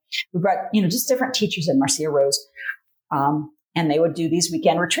Mandel. We brought, just different teachers, and Marcia Rose. And they would do these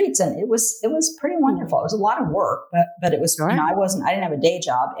weekend retreats, and it was pretty wonderful. It was a lot of work, but it was, I didn't have a day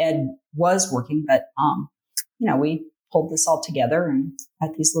job. Ed was working, but, we pulled this all together and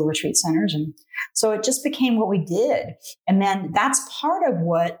at these little retreat centers. And so it just became what we did. And then that's part of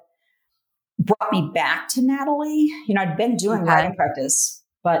what brought me back to Natalie. I'd been doing writing practice,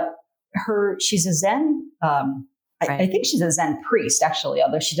 but she's a Zen, I think she's a Zen priest actually,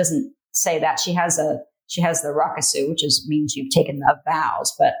 although she doesn't say that. She has the Rakusu, which means you've taken the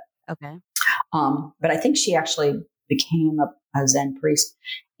vows, but I think she actually became a Zen priest.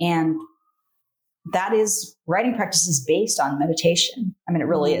 And that is, writing practice is based on meditation. I mean, it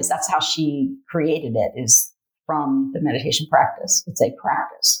really is. That's how she created it, is from the meditation practice. It's a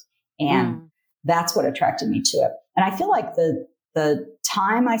practice. And that's what attracted me to it. And I feel like the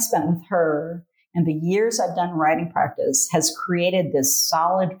time I spent with her and the years I've done writing practice has created this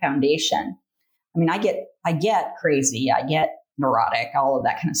solid foundation. I mean, I get crazy, I get neurotic, all of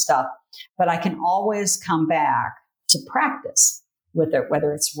that kind of stuff, but I can always come back to practice with it,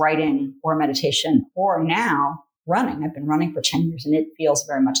 whether it's writing or meditation or now running. I've been running for 10 years and it feels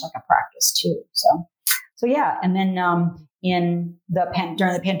very much like a practice too. So yeah. And then, during the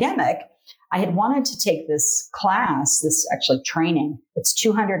pandemic, I had wanted to take this class, this actually training. It's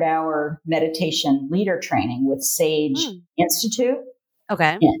 200-hour meditation leader training with Sage Institute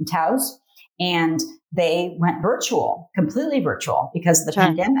in Taos. And they went virtual, completely virtual because of the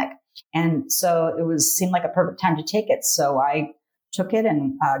pandemic. And so seemed like a perfect time to take it. So I took it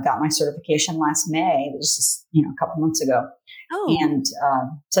and got my certification last May. It was just, a couple months ago. And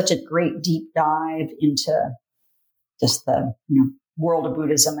such a great deep dive into just the, world of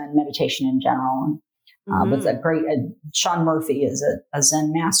Buddhism and meditation in general. And with a great, Sean Murphy is a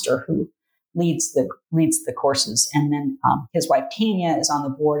Zen master who leads the courses. And then his wife Tanya is on the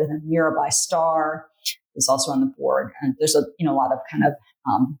board, and then Mirabai Starr is also on the board. And there's a lot of kind of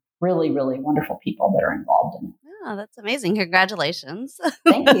really, really wonderful people that are involved in it. Oh, that's amazing. Congratulations.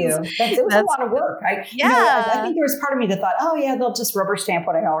 Thank you. It was a lot of work. I think there was part of me that thought, oh yeah, they'll just rubber stamp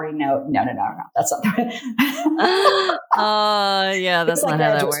what I already know. No. That's not that's not how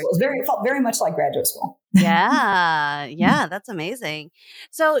that works. It felt very much like graduate school. Yeah, that's amazing.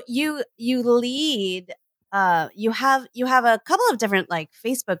 So you lead you have a couple of different like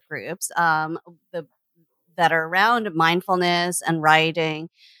Facebook groups the that are around mindfulness and writing.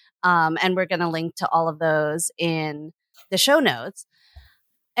 And we're going to link to all of those in the show notes.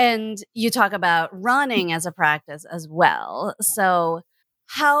 And you talk about running as a practice as well. So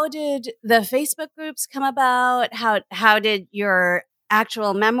how did the Facebook groups come about? How did your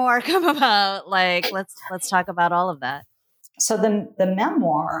actual memoir come about? Like, let's talk about all of that. So the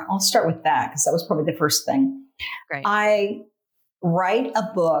memoir, I'll start with that because that was probably the first thing. Great. I write a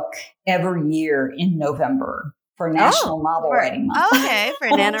book every year in November for National Novel Writing Month. Okay, for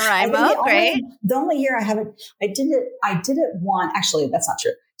NaNoWriMo, great. The only year I haven't, I did it one, actually, that's not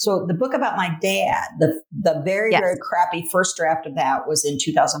true. So the book about my dad, the very crappy first draft of that was in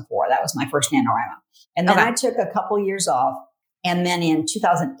 2004. That was my first NaNoWriMo. And then I took a couple years off. And then in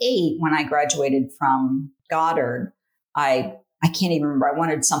 2008, when I graduated from Goddard, I can't even remember. I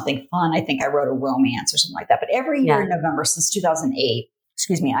wanted something fun. I think I wrote a romance or something like that. But every year in November since 2008,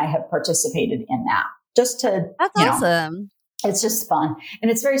 I have participated in that. Just to, that's awesome. It's just fun. And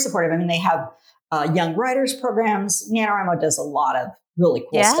it's very supportive. I mean, they have young writers programs. NaNoWriMo does a lot of really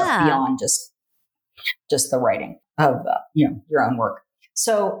cool stuff beyond just the writing of, your own work.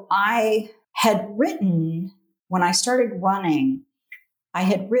 So I had written, when I started running, I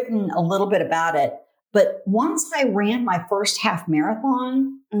had written a little bit about it. But once I ran my first half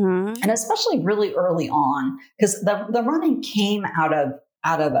marathon, and especially really early on, because the running came out of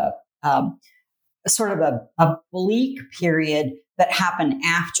a sort of a bleak period that happened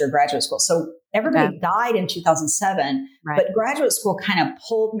after graduate school. So everybody died in 2007, but graduate school kind of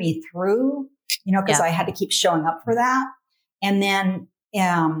pulled me through, because I had to keep showing up for that. And then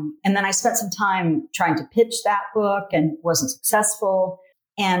I spent some time trying to pitch that book and wasn't successful.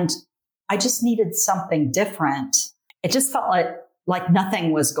 And I just needed something different. It just felt like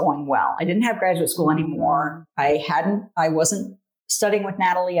nothing was going well. I didn't have graduate school anymore. I wasn't studying with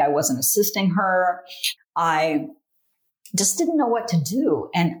Natalie. I wasn't assisting her. I just didn't know what to do.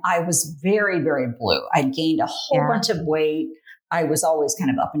 And I was very, very blue. I'd gained a whole bunch of weight. I was always kind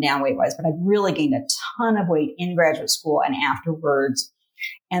of up and down weight-wise, but I really gained a ton of weight in graduate school and afterwards.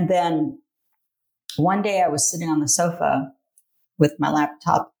 And then one day I was sitting on the sofa with my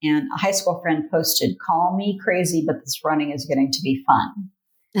laptop and a high school friend posted, "Call me crazy, but this running is getting to be fun."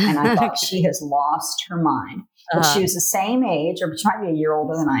 And I thought she has lost her mind. But she was the same age, or she might be a year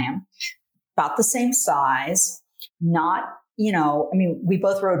older than I am, about the same size, not, we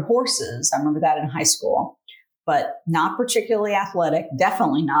both rode horses. I remember that in high school, but not particularly athletic,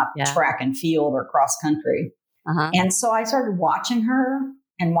 definitely not track and field or cross country. And so I started watching her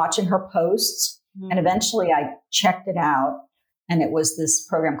posts. And eventually I checked it out. And it was this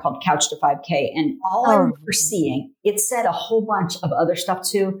program called Couch to 5K. And all I remember seeing, it said a whole bunch of other stuff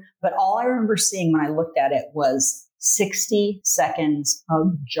too, but all I remember seeing when I looked at it was 60 seconds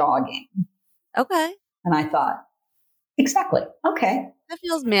of jogging. Okay. And I thought, exactly. Okay. That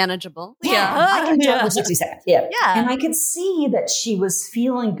feels manageable. I can jog for 60 seconds. Yeah. And I could see that she was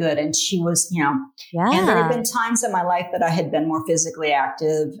feeling good and she was, and there had been times in my life that I had been more physically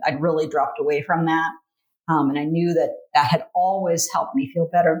active. I'd really dropped away from that. And I knew that had always helped me feel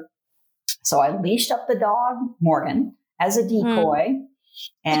better. So I leashed up the dog, Morgan, as a decoy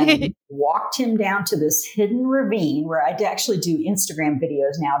and walked him down to this hidden ravine where I actually do Instagram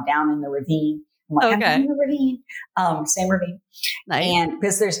videos now down in the ravine. I'm like, I'm in the ravine, same ravine. Nice. And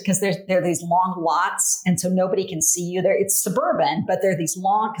there are these long lots. And so nobody can see you there. It's suburban, but there are these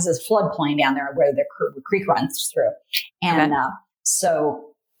long, because there's floodplain down there where the creek runs through. And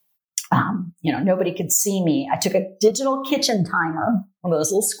nobody could see me. I took a digital kitchen timer, one of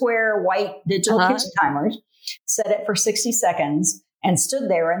those little square white digital kitchen timers, set it for 60 seconds and stood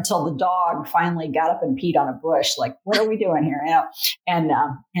there until the dog finally got up and peed on a bush. Like, what are we doing here? And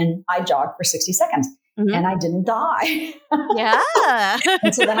I jogged for 60 seconds and I didn't die.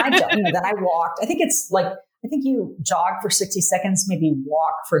 And so then I walked. I think you jog for 60 seconds, maybe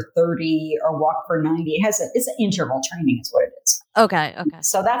walk for 30 or walk for 90. It's an interval training is what it is. Okay.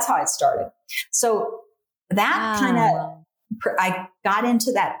 So that's how it started. So that I got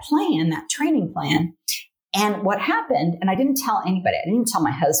into that training plan. And what happened, and I didn't tell anybody, I didn't tell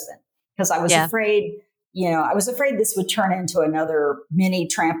my husband because I was afraid, this would turn into another mini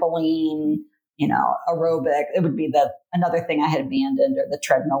trampoline, aerobic. It would be another thing I had abandoned, or the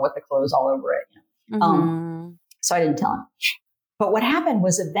treadmill with the clothes all over it. So I didn't tell him. But what happened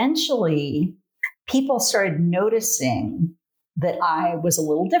was eventually people started noticing that I was a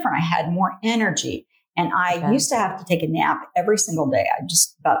little different. I had more energy. And I used to have to take a nap every single day. I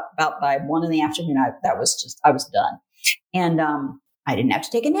just about by 1 p.m, I was done. And I didn't have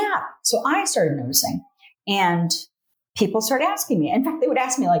to take a nap. So I started noticing, and people started asking me. In fact, they would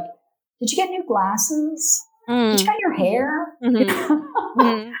ask me like, did you get new glasses? Did you cut your hair?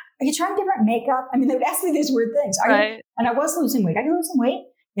 Are you trying different makeup? I mean, they would ask me these weird things. And I was losing weight. Are you losing weight?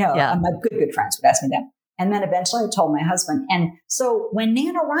 My good friends would ask me that. And then eventually I told my husband. And so when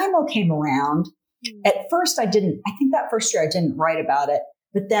NaNoWriMo came around, at first I think that first year I didn't write about it.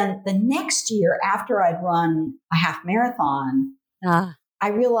 But then the next year, after I'd run a half marathon, I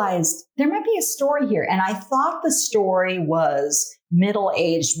realized there might be a story here. And I thought the story was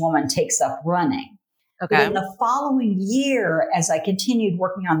middle-aged woman takes up running. Okay. But in the following year, as I continued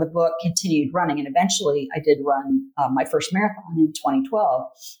working on the book, continued running, and eventually I did run my first marathon in 2012,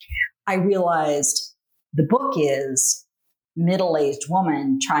 I realized the book is middle-aged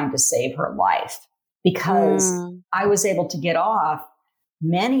woman trying to save her life, because I was able to get off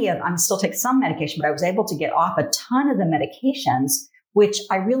I'm still taking some medication, but I was able to get off a ton of the medications, which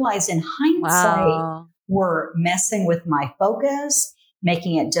I realized in hindsight were messing with my focus,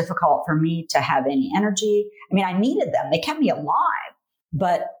 making it difficult for me to have any energy. I mean, I needed them. They kept me alive.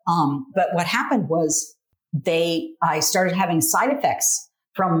 But what happened was I started having side effects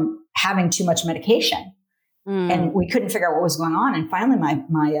from having too much medication. And we couldn't figure out what was going on. And finally,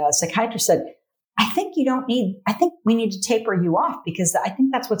 my psychiatrist said, I think we need to taper you off, because I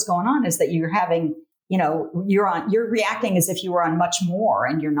think that's what's going on, is that you're having, you're reacting as if you were on much more,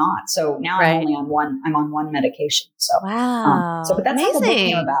 and you're not. So now I'm on one medication. So, but that's how the book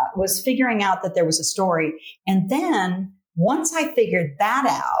came about, was figuring out that there was a story. And then once I figured that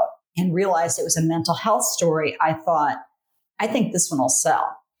out and realized it was a mental health story, I thought, I think this one will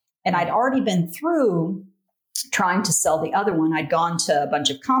sell. And I'd already been through trying to sell the other one. I'd gone to a bunch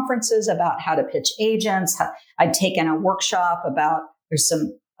of conferences about how to pitch agents. I'd taken a workshop there's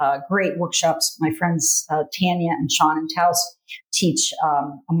some great workshops. My friends, Tanya and Sean and Taos, teach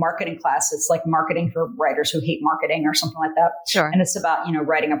a marketing class. It's like marketing for writers who hate marketing or something like that. Sure. And it's about,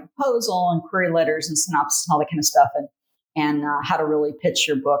 writing a proposal and query letters and synopsis and all that kind of stuff, and how to really pitch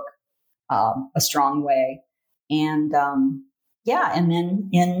your book a strong way. And and then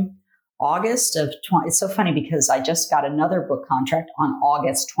in August of it's so funny because I just got another book contract on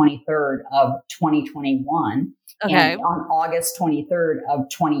August 23rd of 2021. Okay. And on August 23rd of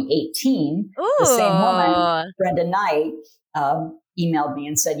 2018, the same woman, Brenda Knight, emailed me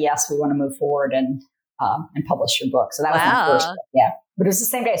and said, yes, we want to move forward and publish your book. So that was my first book. Yeah. But it was the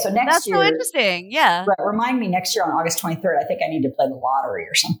same day. So next year. That's so interesting. Yeah. Right, remind me next year on August 23rd, I think I need to play the lottery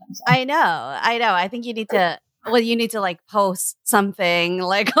or something. So. I know. I think you need to. Well, you need to like post something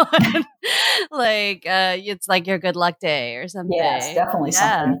like on, it's like your good luck day or something. Yes, definitely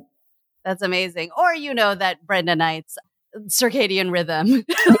something. That's amazing. Or that Brenda Knight's circadian rhythm.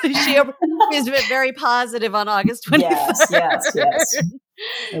 She is very positive on August 23rd. Yes.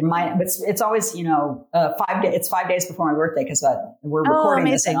 It's always 5 days. It's 5 days before my birthday, because we're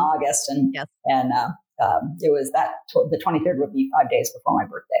recording this in August, and it was the 23rd would be 5 days before my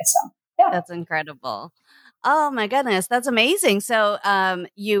birthday. So yeah, that's incredible. Oh my goodness, that's amazing. So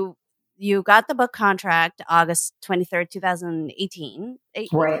you got the book contract August 23rd, 2018.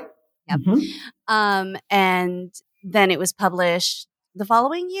 Right. Yep. Mm-hmm. And then it was published the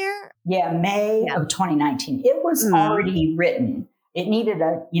following year? Yeah, May of 2019. It was already written. It needed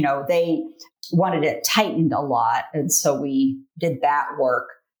they wanted it tightened a lot. And so we did that work.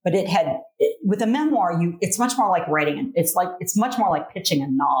 But with a memoir, it's much more like writing. It's much more like pitching a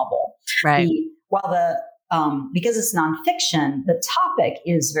novel. Right. Because it's nonfiction, the topic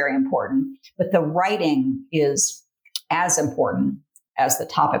is very important, but the writing is as important as the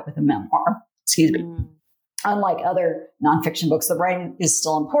topic with a memoir. Excuse me. Unlike other nonfiction books, the writing is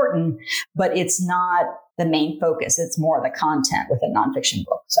still important, but it's not the main focus. It's more the content with a nonfiction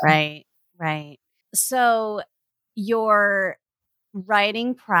book. So. Right. So your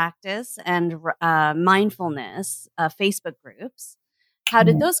writing practice and mindfulness Facebook groups, how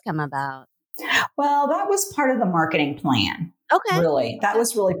did those come about? Well, that was part of the marketing plan. Okay. Really. That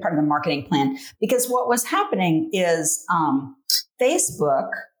was really part of the marketing plan, because what was happening is Facebook,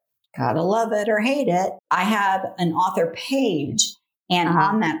 gotta love it or hate it, I have an author page. And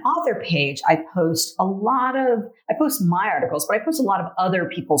on that author page, I post my articles, but I post a lot of other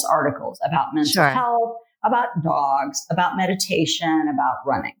people's articles about mental health, about dogs, about meditation, about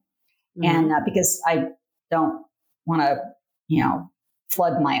running. And because I don't want to,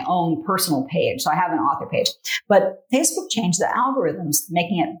 flood my own personal page. So I have an author page. But Facebook changed the algorithms,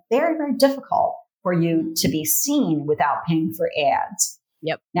 making it very, very difficult for you to be seen without paying for ads.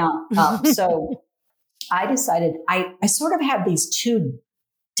 Yep. Now, so I decided I sort of have these two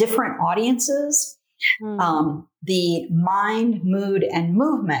different audiences. The mind, mood, and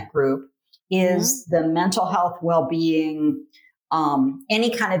movement group is the mental health, well-being, any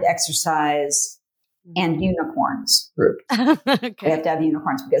kind of exercise, and unicorns group. Okay. We have to have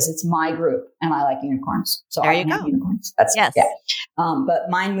unicorns because it's my group and I like unicorns. So there I you go. Have unicorns. That's yes. Yeah. But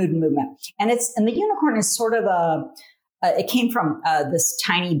mind, mood, and movement. And the unicorn is sort of it came from this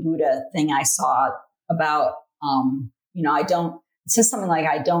tiny Buddha thing I saw about, it says something like,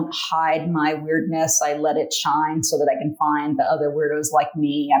 I don't hide my weirdness. I let it shine so that I can find the other weirdos like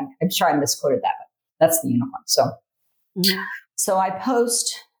me. I'm sure I misquoted that, but that's the unicorn. So I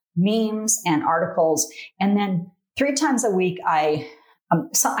post memes and articles, and then 3 times a week, I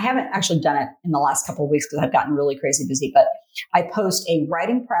haven't actually done it in the last couple of weeks because I've gotten really crazy busy, but I post a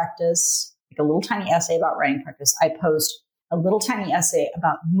writing practice, like a little tiny essay about writing practice. I post a little tiny essay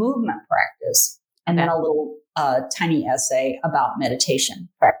about movement practice, and then a little tiny essay about meditation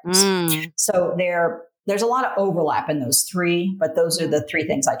practice. So there's a lot of overlap in those 3, but those are the 3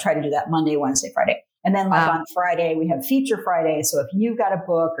 things. I try to do that Monday, Wednesday, Friday. And then on Friday, we have Feature Friday. So if you've got a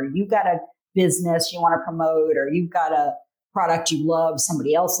book or you've got a business you want to promote, or you've got a product you love,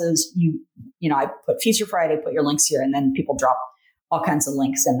 somebody else's, I put Feature Friday, put your links here, and then people drop all kinds of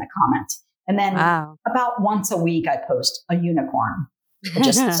links in the comments. And then about once a week, I post a unicorn,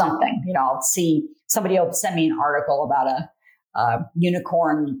 just something, I'll see somebody will send me an article about a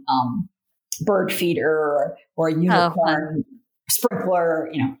unicorn bird feeder or a unicorn sprinkler,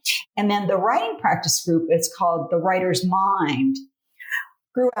 And then the writing practice group, it's called The Writer's Mind,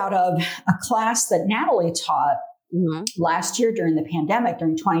 grew out of a class that Natalie taught last year during the pandemic,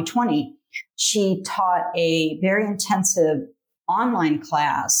 during 2020. She taught a very intensive online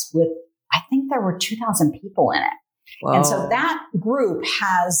class with, I think there were 2,000 people in it. Whoa. And so that group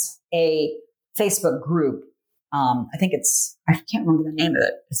has a Facebook group. I can't remember the name of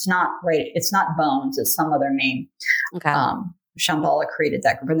it. It's not Bones. It's some other name. Okay. Shambhala created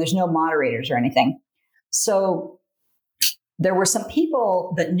that group, and there's no moderators or anything. So there were some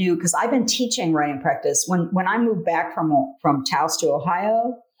people that knew, because I've been teaching writing practice. When I moved back from Taos to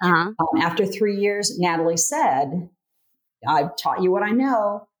Ohio, after 3 years, Natalie said, I've taught you what I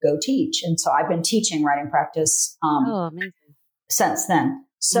know, go teach. And so I've been teaching writing practice since then.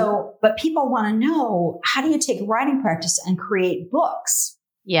 So, but people want to know, how do you take writing practice and create books?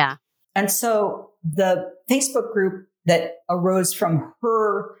 Yeah. And so the Facebook group that arose from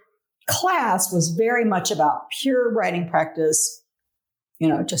her class was very much about pure writing practice,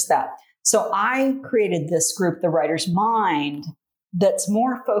 just that. So I created this group, The Writer's Mind, that's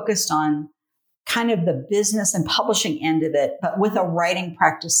more focused on kind of the business and publishing end of it, but with a writing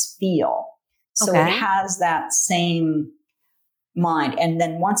practice feel. So it has that same mind. And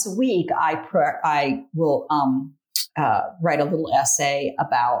then once a week, I will write a little essay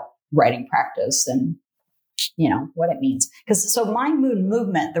about writing practice and what it means. So Mind, Mood,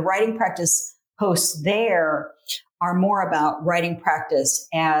 Movement, the writing practice posts there are more about writing practice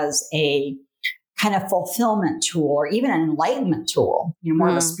as a kind of fulfillment tool, or even an enlightenment tool, more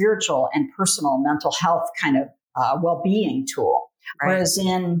of a spiritual and personal mental health kind of well-being tool. Right. Whereas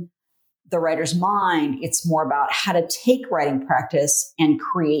in The Writer's Mind, it's more about how to take writing practice and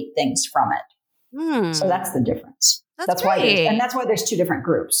create things from it. So that's the difference. That's why there's 2 different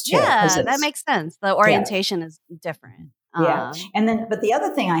groups too. Yeah, that makes sense. The orientation is different. Yeah. And then, but the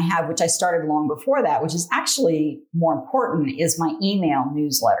other thing I have, which I started long before that, which is actually more important, is my email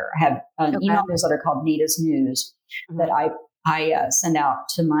newsletter. I have an email newsletter called Nita's News that I send out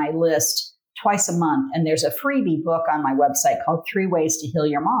to my list twice a month. And there's a freebie book on my website called 3 Ways to Heal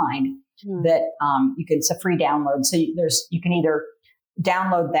Your Mind that it's a free download. So you can either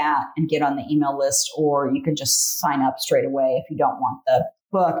download that and get on the email list, or you can just sign up straight away if you don't want the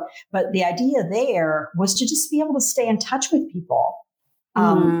book. But the idea there was to just be able to stay in touch with people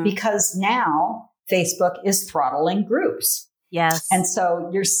because now Facebook is throttling groups. Yes. And so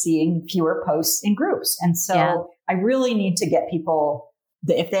you're seeing fewer posts in groups. And so I really need to get people,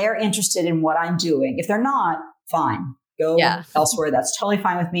 if they're interested in what I'm doing, if they're not, fine, go elsewhere. That's totally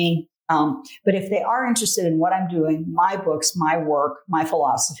fine with me. But if they are interested in what I'm doing, my books, my work, my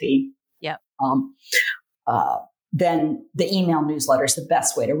philosophy, then the email newsletter is the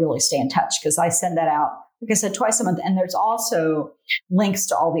best way to really stay in touch, because I send that out, like I said, twice a month. And there's also links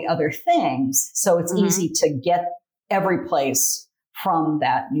to all the other things. So it's easy to get every place from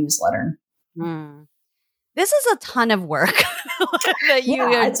that newsletter. This is a ton of work that you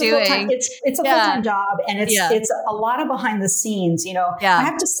are doing. It's a full-time job, and it's a lot of behind the scenes. I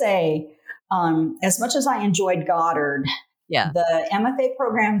have to say, as much as I enjoyed Goddard, the MFA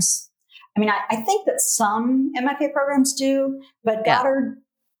programs, I mean, I think that some MFA programs do, but Goddard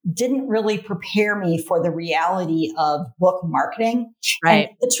didn't really prepare me for the reality of book marketing. Right.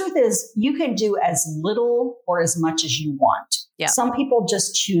 And the truth is, you can do as little or as much as you want. Yeah. Some people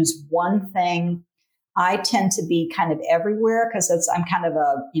just choose one thing. I tend to be kind of everywhere because I'm kind of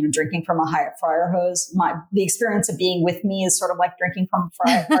drinking from a fire hose. The experience of being with me is sort of like drinking from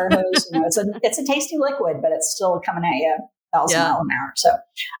a fire hose. It's a tasty liquid, but it's still coming at you 1,000 miles an hour. So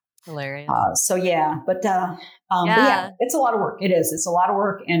hilarious. But it's a lot of work. It is. It's a lot of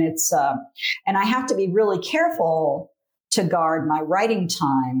work, and and I have to be really careful to guard my writing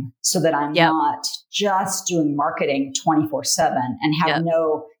time so that I'm not just doing marketing 24/7 and have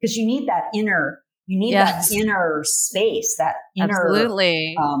because you need that inner. You need that inner space, that inner,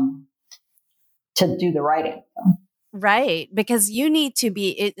 absolutely, to do the writing. Right. Because you need to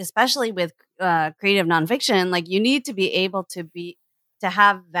be, especially with creative nonfiction, like you need to be able to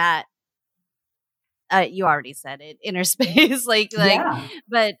have that, you already said it, inner space,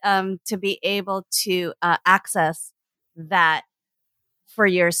 but to be able to access that for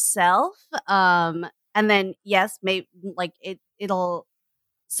yourself. And then, yes, maybe like it'll,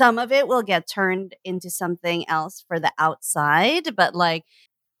 some of it will get turned into something else for the outside. But like,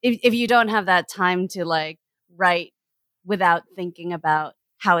 if you don't have that time to like write without thinking about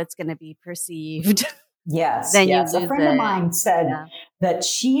how it's going to be perceived. Yes. Then yes. A friend of mine said that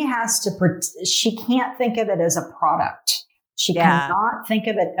she can't think of it as a product. She cannot think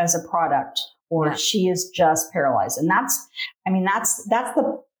of it as a product, or she is just paralyzed. And that's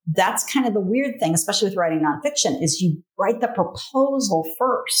kind of the weird thing, especially with writing nonfiction, is you write the proposal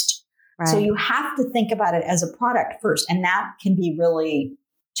first. Right. So you have to think about it as a product first. And that can be really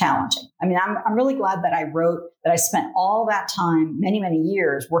challenging. I mean, I'm really glad that I spent all that time, many, many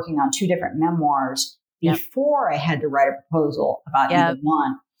years working on 2 different memoirs before I had to write a proposal about either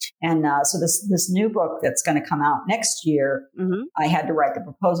one. And so this new book that's going to come out next year, I had to write the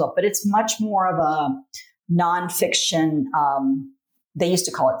proposal, but it's much more of a nonfiction. They used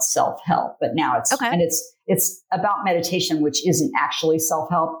to call it self-help, but now it's about meditation, which isn't actually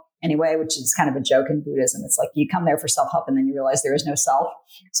self-help anyway, which is kind of a joke in Buddhism. It's like you come there for self-help and then you realize there is no self.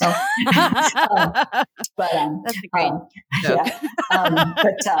 So, that's a great joke.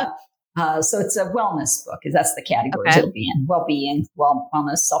 So it's a wellness book, because that's the categories it'll be in: well-being,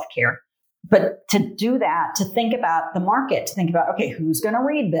 wellness, self-care. But to do that, to think about the market, to think about, okay, who's going to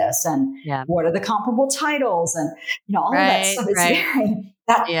read this, and what are the comparable titles, and all of that stuff. It's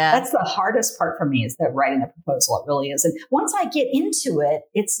that's the hardest part for me, is that writing the proposal. It really is. And once I get into it,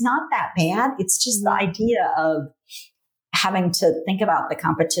 it's not that bad. It's just the idea of having to think about the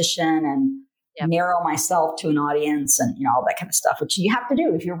competition and narrow myself to an audience and all that kind of stuff, which you have to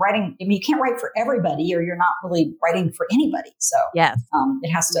do if you're writing. I mean, you can't write for everybody, or you're not really writing for anybody. So it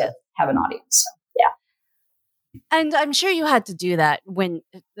has to have an audience. So, and I'm sure you had to do that when,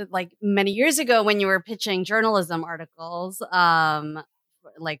 like, many years ago, when you were pitching journalism articles,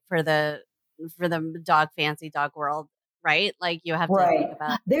 like for the fancy dog world, right? Like you have to think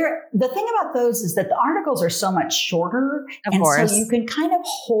about the thing about those is that the articles are so much shorter, so you can kind of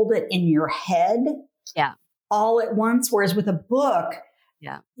hold it in your head, all at once. Whereas with a book,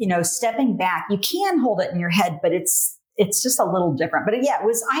 stepping back, you can hold it in your head, but it's just a little different. But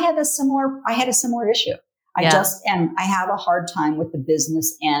I had a similar issue. I have a hard time with the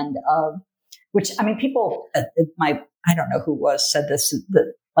business end of, which, I mean, people, I don't know who said this,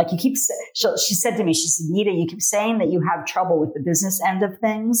 like you keep, she said to me, she said, Nita, you keep saying that you have trouble with the business end of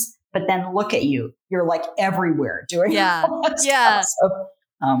things, but then look at you, you're like everywhere doing all that stuff.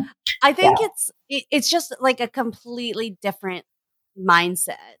 So, I think it's just like a completely different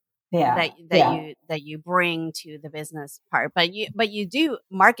mindset that you bring to the business part, but you do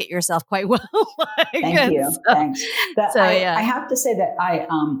market yourself quite well. Thank you. Thanks. I have to say that I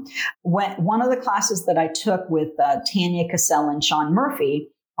one of the classes that I took with Tanya Cassell and Sean Murphy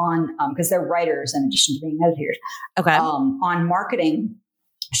on, because they're writers in addition to being meditators, on marketing.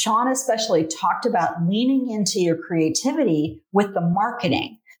 Sean especially talked about leaning into your creativity with the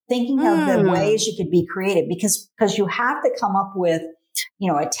marketing, thinking of the ways you could be creative, because you have to come up with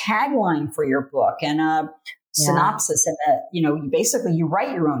a tagline for your book and a synopsis, and you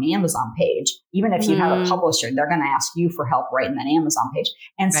write your own Amazon page. Even if you have a publisher, they're going to ask you for help writing that Amazon page.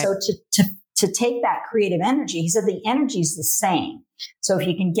 And so to take that creative energy, he said the energy is the same. So if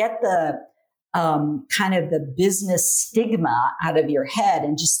you can get the kind of the business stigma out of your head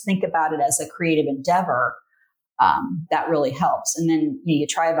and just think about it as a creative endeavor, that really helps. And then you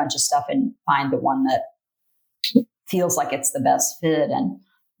try a bunch of stuff and find the one that feels like it's the best fit. And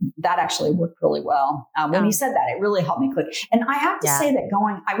that actually worked really well. When you said that, it really helped me click. And I have to say that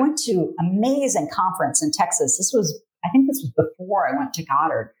I went to an amazing conference in Texas. I think this was before I went to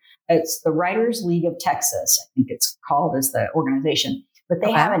Goddard. It's the Writers League of Texas. I think it's called as the organization, but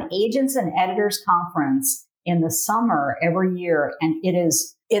they have an agents and editors conference in the summer every year. And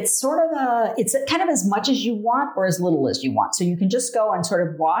it's kind of as much as you want or as little as you want. So you can just go and sort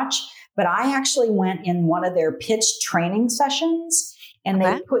of watch. But I actually went in one of their pitch training sessions, and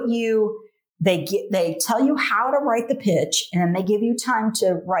they tell you how to write the pitch, and then they give you time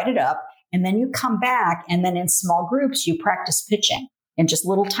to write it up. And then you come back, and then in small groups, you practice pitching in just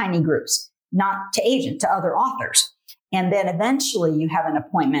little tiny groups, not to other authors. And then eventually you have an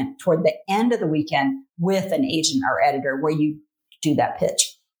appointment toward the end of the weekend with an agent or editor where you do that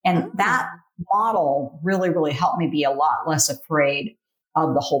pitch. And that model really, really helped me be a lot less afraid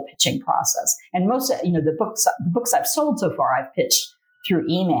of the whole pitching process. And most, the books I've sold so far, I've pitched through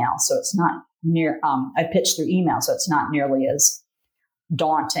email. So it's not I pitched through email. So it's not nearly as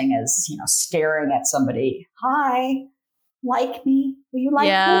daunting as, staring at somebody. Hi, like me? Will you like me?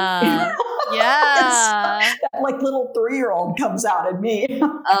 Yeah. That like little 3-year-old comes out in me.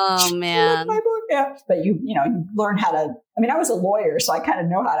 Oh man. My book. Yeah. But you learn how to, I was a lawyer, so I kind of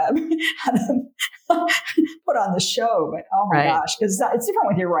know how to put on the show, but oh my gosh, because it's different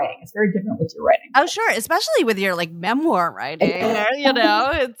with your writing. It's very different with your writing. Oh, sure. Especially with your memoir writing,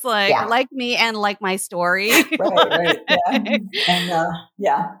 it's like me and like my story. Right.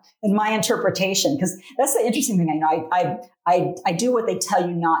 Yeah. And my interpretation, because that's the interesting thing. I do what they tell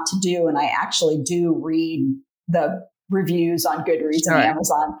you not to do. And I actually do read the reviews on Goodreads and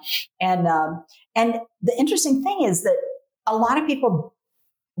Amazon. And the interesting thing is that a lot of people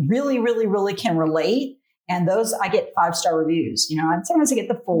really, really, really can relate. And those, I get 5-star reviews, and sometimes I get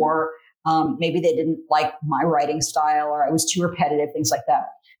the 4. Maybe they didn't like my writing style, or I was too repetitive, things like that.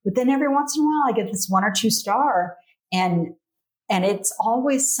 But then every once in a while I get this 1 or 2 star, and it's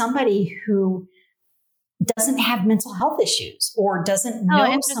always somebody who doesn't have mental health issues or doesn't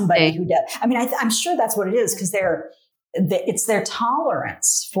know somebody who does. I'm sure that's what it is, because it's their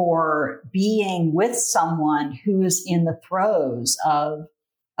tolerance for being with someone who's in the throes of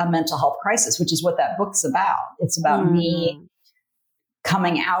a mental health crisis, which is what that book's about. It's about me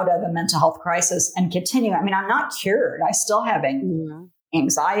coming out of a mental health crisis and continuing. I'm not cured. I still have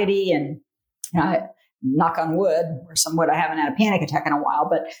anxiety, and knock on wood, or some wood, I haven't had a panic attack in a while,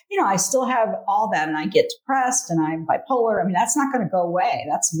 but I still have all that, and I get depressed, and I'm bipolar. That's not going to go away.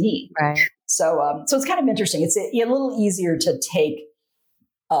 That's me. Right. So it's kind of interesting. It's a little easier to take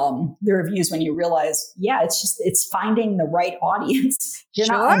the reviews when you realize, it's finding the right audience.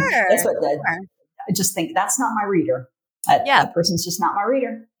 I just think that's not my reader. That person's just not my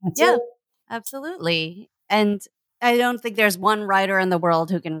reader. That's it. Absolutely. And I don't think there's one writer in the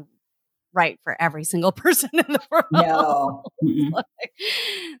world who can write for every single person in the world. No.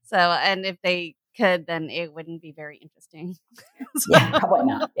 So, and if they could, then it wouldn't be very interesting. Probably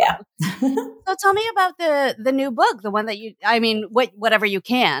not. Yeah. So tell me about the new book, the one that whatever you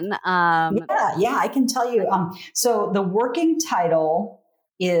can. I can tell you. So the working title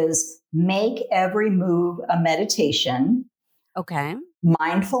is Make Every Move a Meditation. Okay.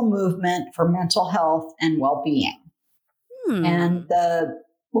 Mindful Movement for Mental Health and Well-Being. And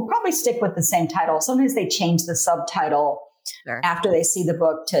we'll probably stick with the same title. Sometimes they change the subtitle after they see the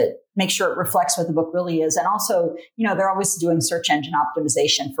book to make sure it reflects what the book really is. And also, they're always doing search engine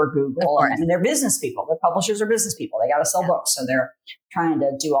optimization for Google. They're business people. The publishers are business people. They got to sell books. So they're trying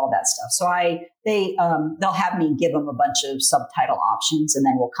to do all that stuff. So they'll have me give them a bunch of subtitle options, and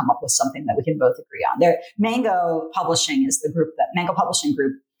then we'll come up with something that we can both agree on. Mango Publishing is the group Mango Publishing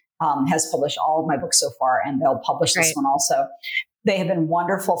Group has published all of my books so far, and they'll publish this one also. They have been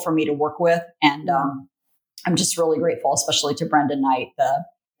wonderful for me to work with. And I'm just really grateful, especially to Brenda Knight.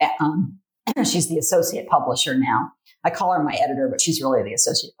 She's the associate publisher now. I call her my editor, but she's really the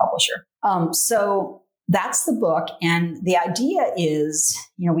associate publisher. So that's the book. And the idea is,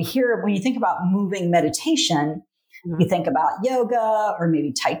 we hear, when you think about moving meditation, you think about yoga or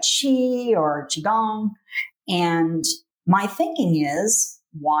maybe Tai Chi or Qigong. And my thinking is,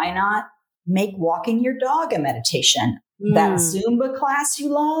 why not make walking your dog a meditation? That Zumba class you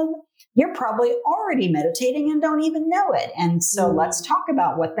love, you're probably already meditating and don't even know it. And so let's talk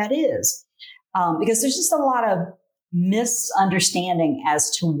about what that is. Because there's just a lot of misunderstanding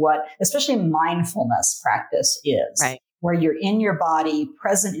as to what, especially mindfulness practice is, where you're in your body,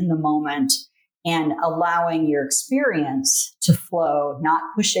 present in the moment, and allowing your experience to flow, not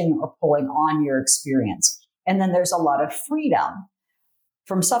pushing or pulling on your experience. And then there's a lot of freedom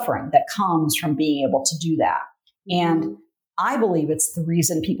from suffering that comes from being able to do that. And I believe it's the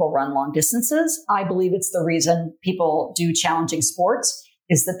reason people run long distances. I believe it's the reason people do challenging sports,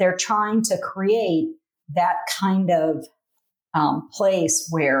 is that they're trying to create that kind of place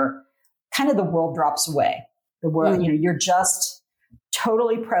where kind of the world drops away. The world, you're just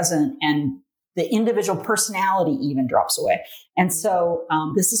totally present, and the individual personality even drops away. And so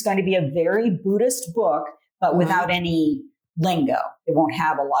this is going to be a very Buddhist book, but without any lingo. It won't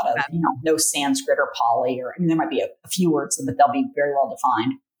have a lot of, no Sanskrit or Pali, or there might be a few words, but they'll be very well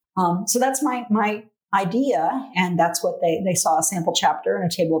defined. So that's my idea. And that's what they saw, a sample chapter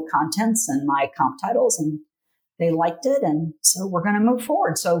and a table of contents and my comp titles, and they liked it. And so we're going to move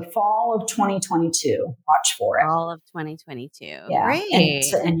forward. So fall of 2022, watch for it. Fall of 2022. Yeah.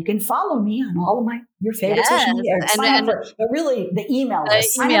 Great. And you can follow me on all of your favorite social media. But really the email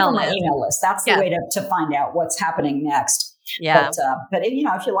list. Sign up for my email list. That's the way to find out what's happening next. Yeah. But if you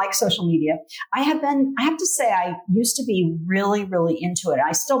like social media, I have to say, I used to be really, really into it.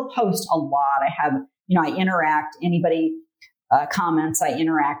 I still post a lot. I have, I interact. Anybody comments, I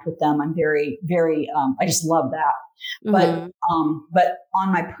interact with them. I'm very, very, I just love that. But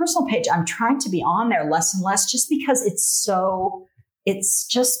on my personal page, I'm trying to be on there less and less, just because it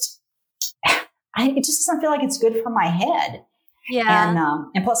just doesn't feel like it's good for my head. Yeah.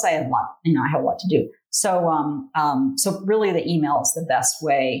 And plus I have I have a lot to do. So, so really the email is the best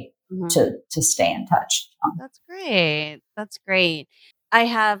way to stay in touch. That's great. That's great. I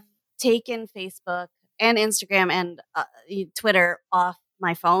have taken Facebook and Instagram and Twitter off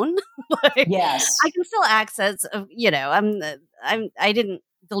my phone. Yes. I can still access, I didn't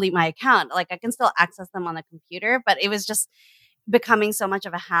delete my account. Like I can still access them on the computer, but it was just becoming so much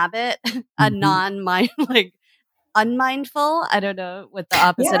of a habit, unmindful. I don't know what the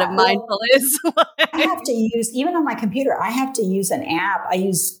opposite of mindful is. I have to use, even on my computer, I have to use an app. I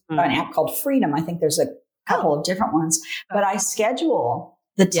use an app called Freedom. I think there's a couple of different ones, but I schedule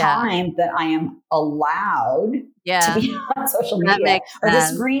the time that I am allowed to be on social media. Or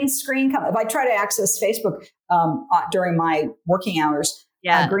this green screen comes. If I try to access Facebook during my working hours,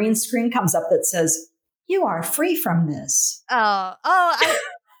 a green screen comes up that says, "You are free from this."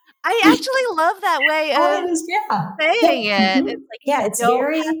 I actually love that way of saying it. It's like, it's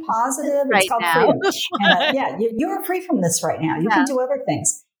very positive. Right, it's called now. Freedom. And you're free from this right now. You can do other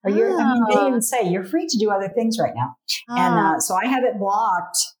things. Or they even say you're free to do other things right now. And so I have it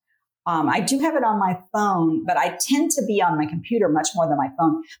blocked. I do have it on my phone, but I tend to be on my computer much more than my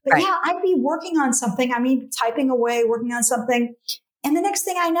phone. But I'd be working on something. Typing away, working on something. And the next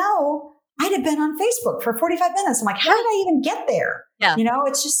thing I know, I'd have been on Facebook for 45 minutes. I'm like, how did I even get there? Yeah.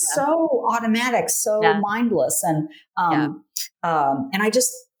 It's just so automatic, so mindless. And,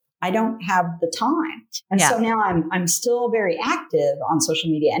 I don't have the time. And so now I'm still very active on social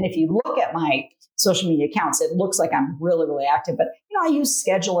media. And if you look at my social media accounts, it looks like I'm really, really active, but I use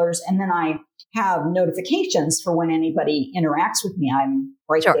schedulers, and then I have notifications for when anybody interacts with me. I'm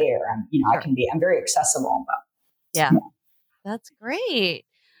right there. I'm very accessible. But, That's great.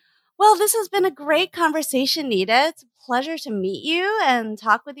 Well, this has been a great conversation, Nita. It's a pleasure to meet you and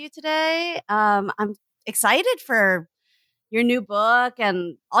talk with you today. I'm excited for your new book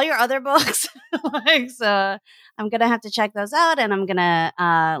and all your other books. So I'm going to have to check those out, and I'm going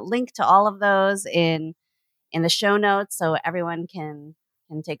to link to all of those in the show notes so everyone can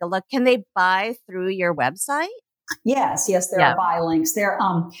take a look. Can they buy through your website? Yes, there are buy links there.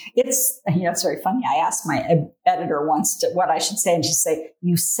 It's very funny. I asked my editor once what I should say, and she said,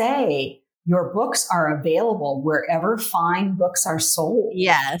 "You say your books are available wherever fine books are sold."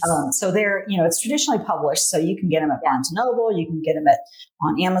 Yes. So they're, it's traditionally published, so you can get them at Barnes & Noble, you can get them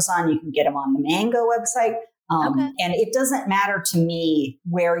on Amazon, you can get them on the Mango website. And it doesn't matter to me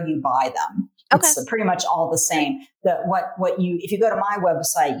where you buy them. It's pretty much all the same. If you go to my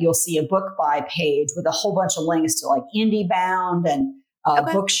website, you'll see a book buy page with a whole bunch of links to like IndieBound and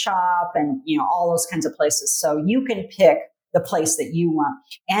Bookshop and, all those kinds of places. So you can pick the place that you want,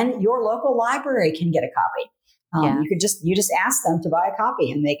 and your local library can get a copy. You just ask them to buy a copy,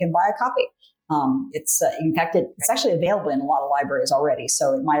 and they can buy a copy. It's actually available in a lot of libraries already,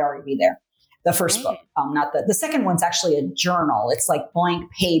 so it might already be there. The first book, not the second one's actually a journal. It's like blank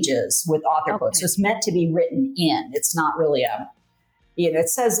pages with author quotes. So it's meant to be written in. It's not really it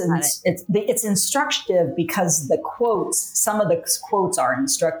says it's instructive because the quotes, some of the quotes are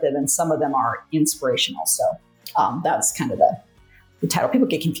instructive and some of them are inspirational. So that's kind of the title. People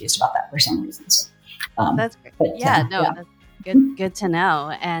get confused about that for some reasons. That's great. That's good to know.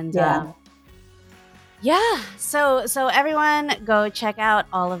 And so everyone go check out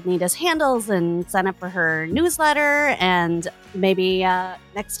all of Nita's handles and sign up for her newsletter. And maybe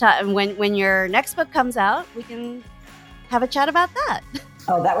next time when your next book comes out, we can have a chat about that.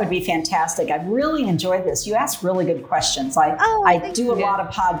 Oh, that would be fantastic. I really enjoyed this. You asked really good questions. I do a lot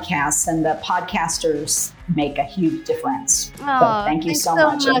of podcasts, and the podcasters make a huge difference. So thank you so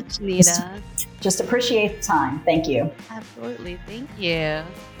much, Nita. Just appreciate the time. Thank you. Absolutely. Thank you.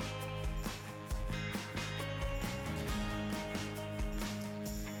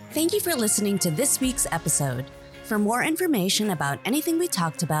 Thank you for listening to this week's episode. For more information about anything we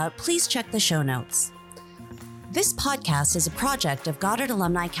talked about, please check the show notes. This podcast is a project of Goddard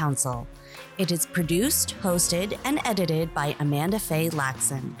Alumni Council. It is produced, hosted, and edited by Amanda Faye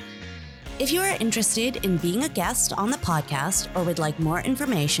Laxon. If you are interested in being a guest on the podcast or would like more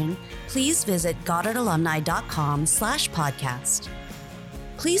information, please visit goddardalumni.com/podcast.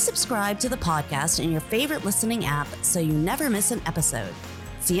 Please subscribe to the podcast in your favorite listening app so you never miss an episode.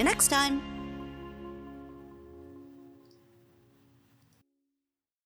 See you next time.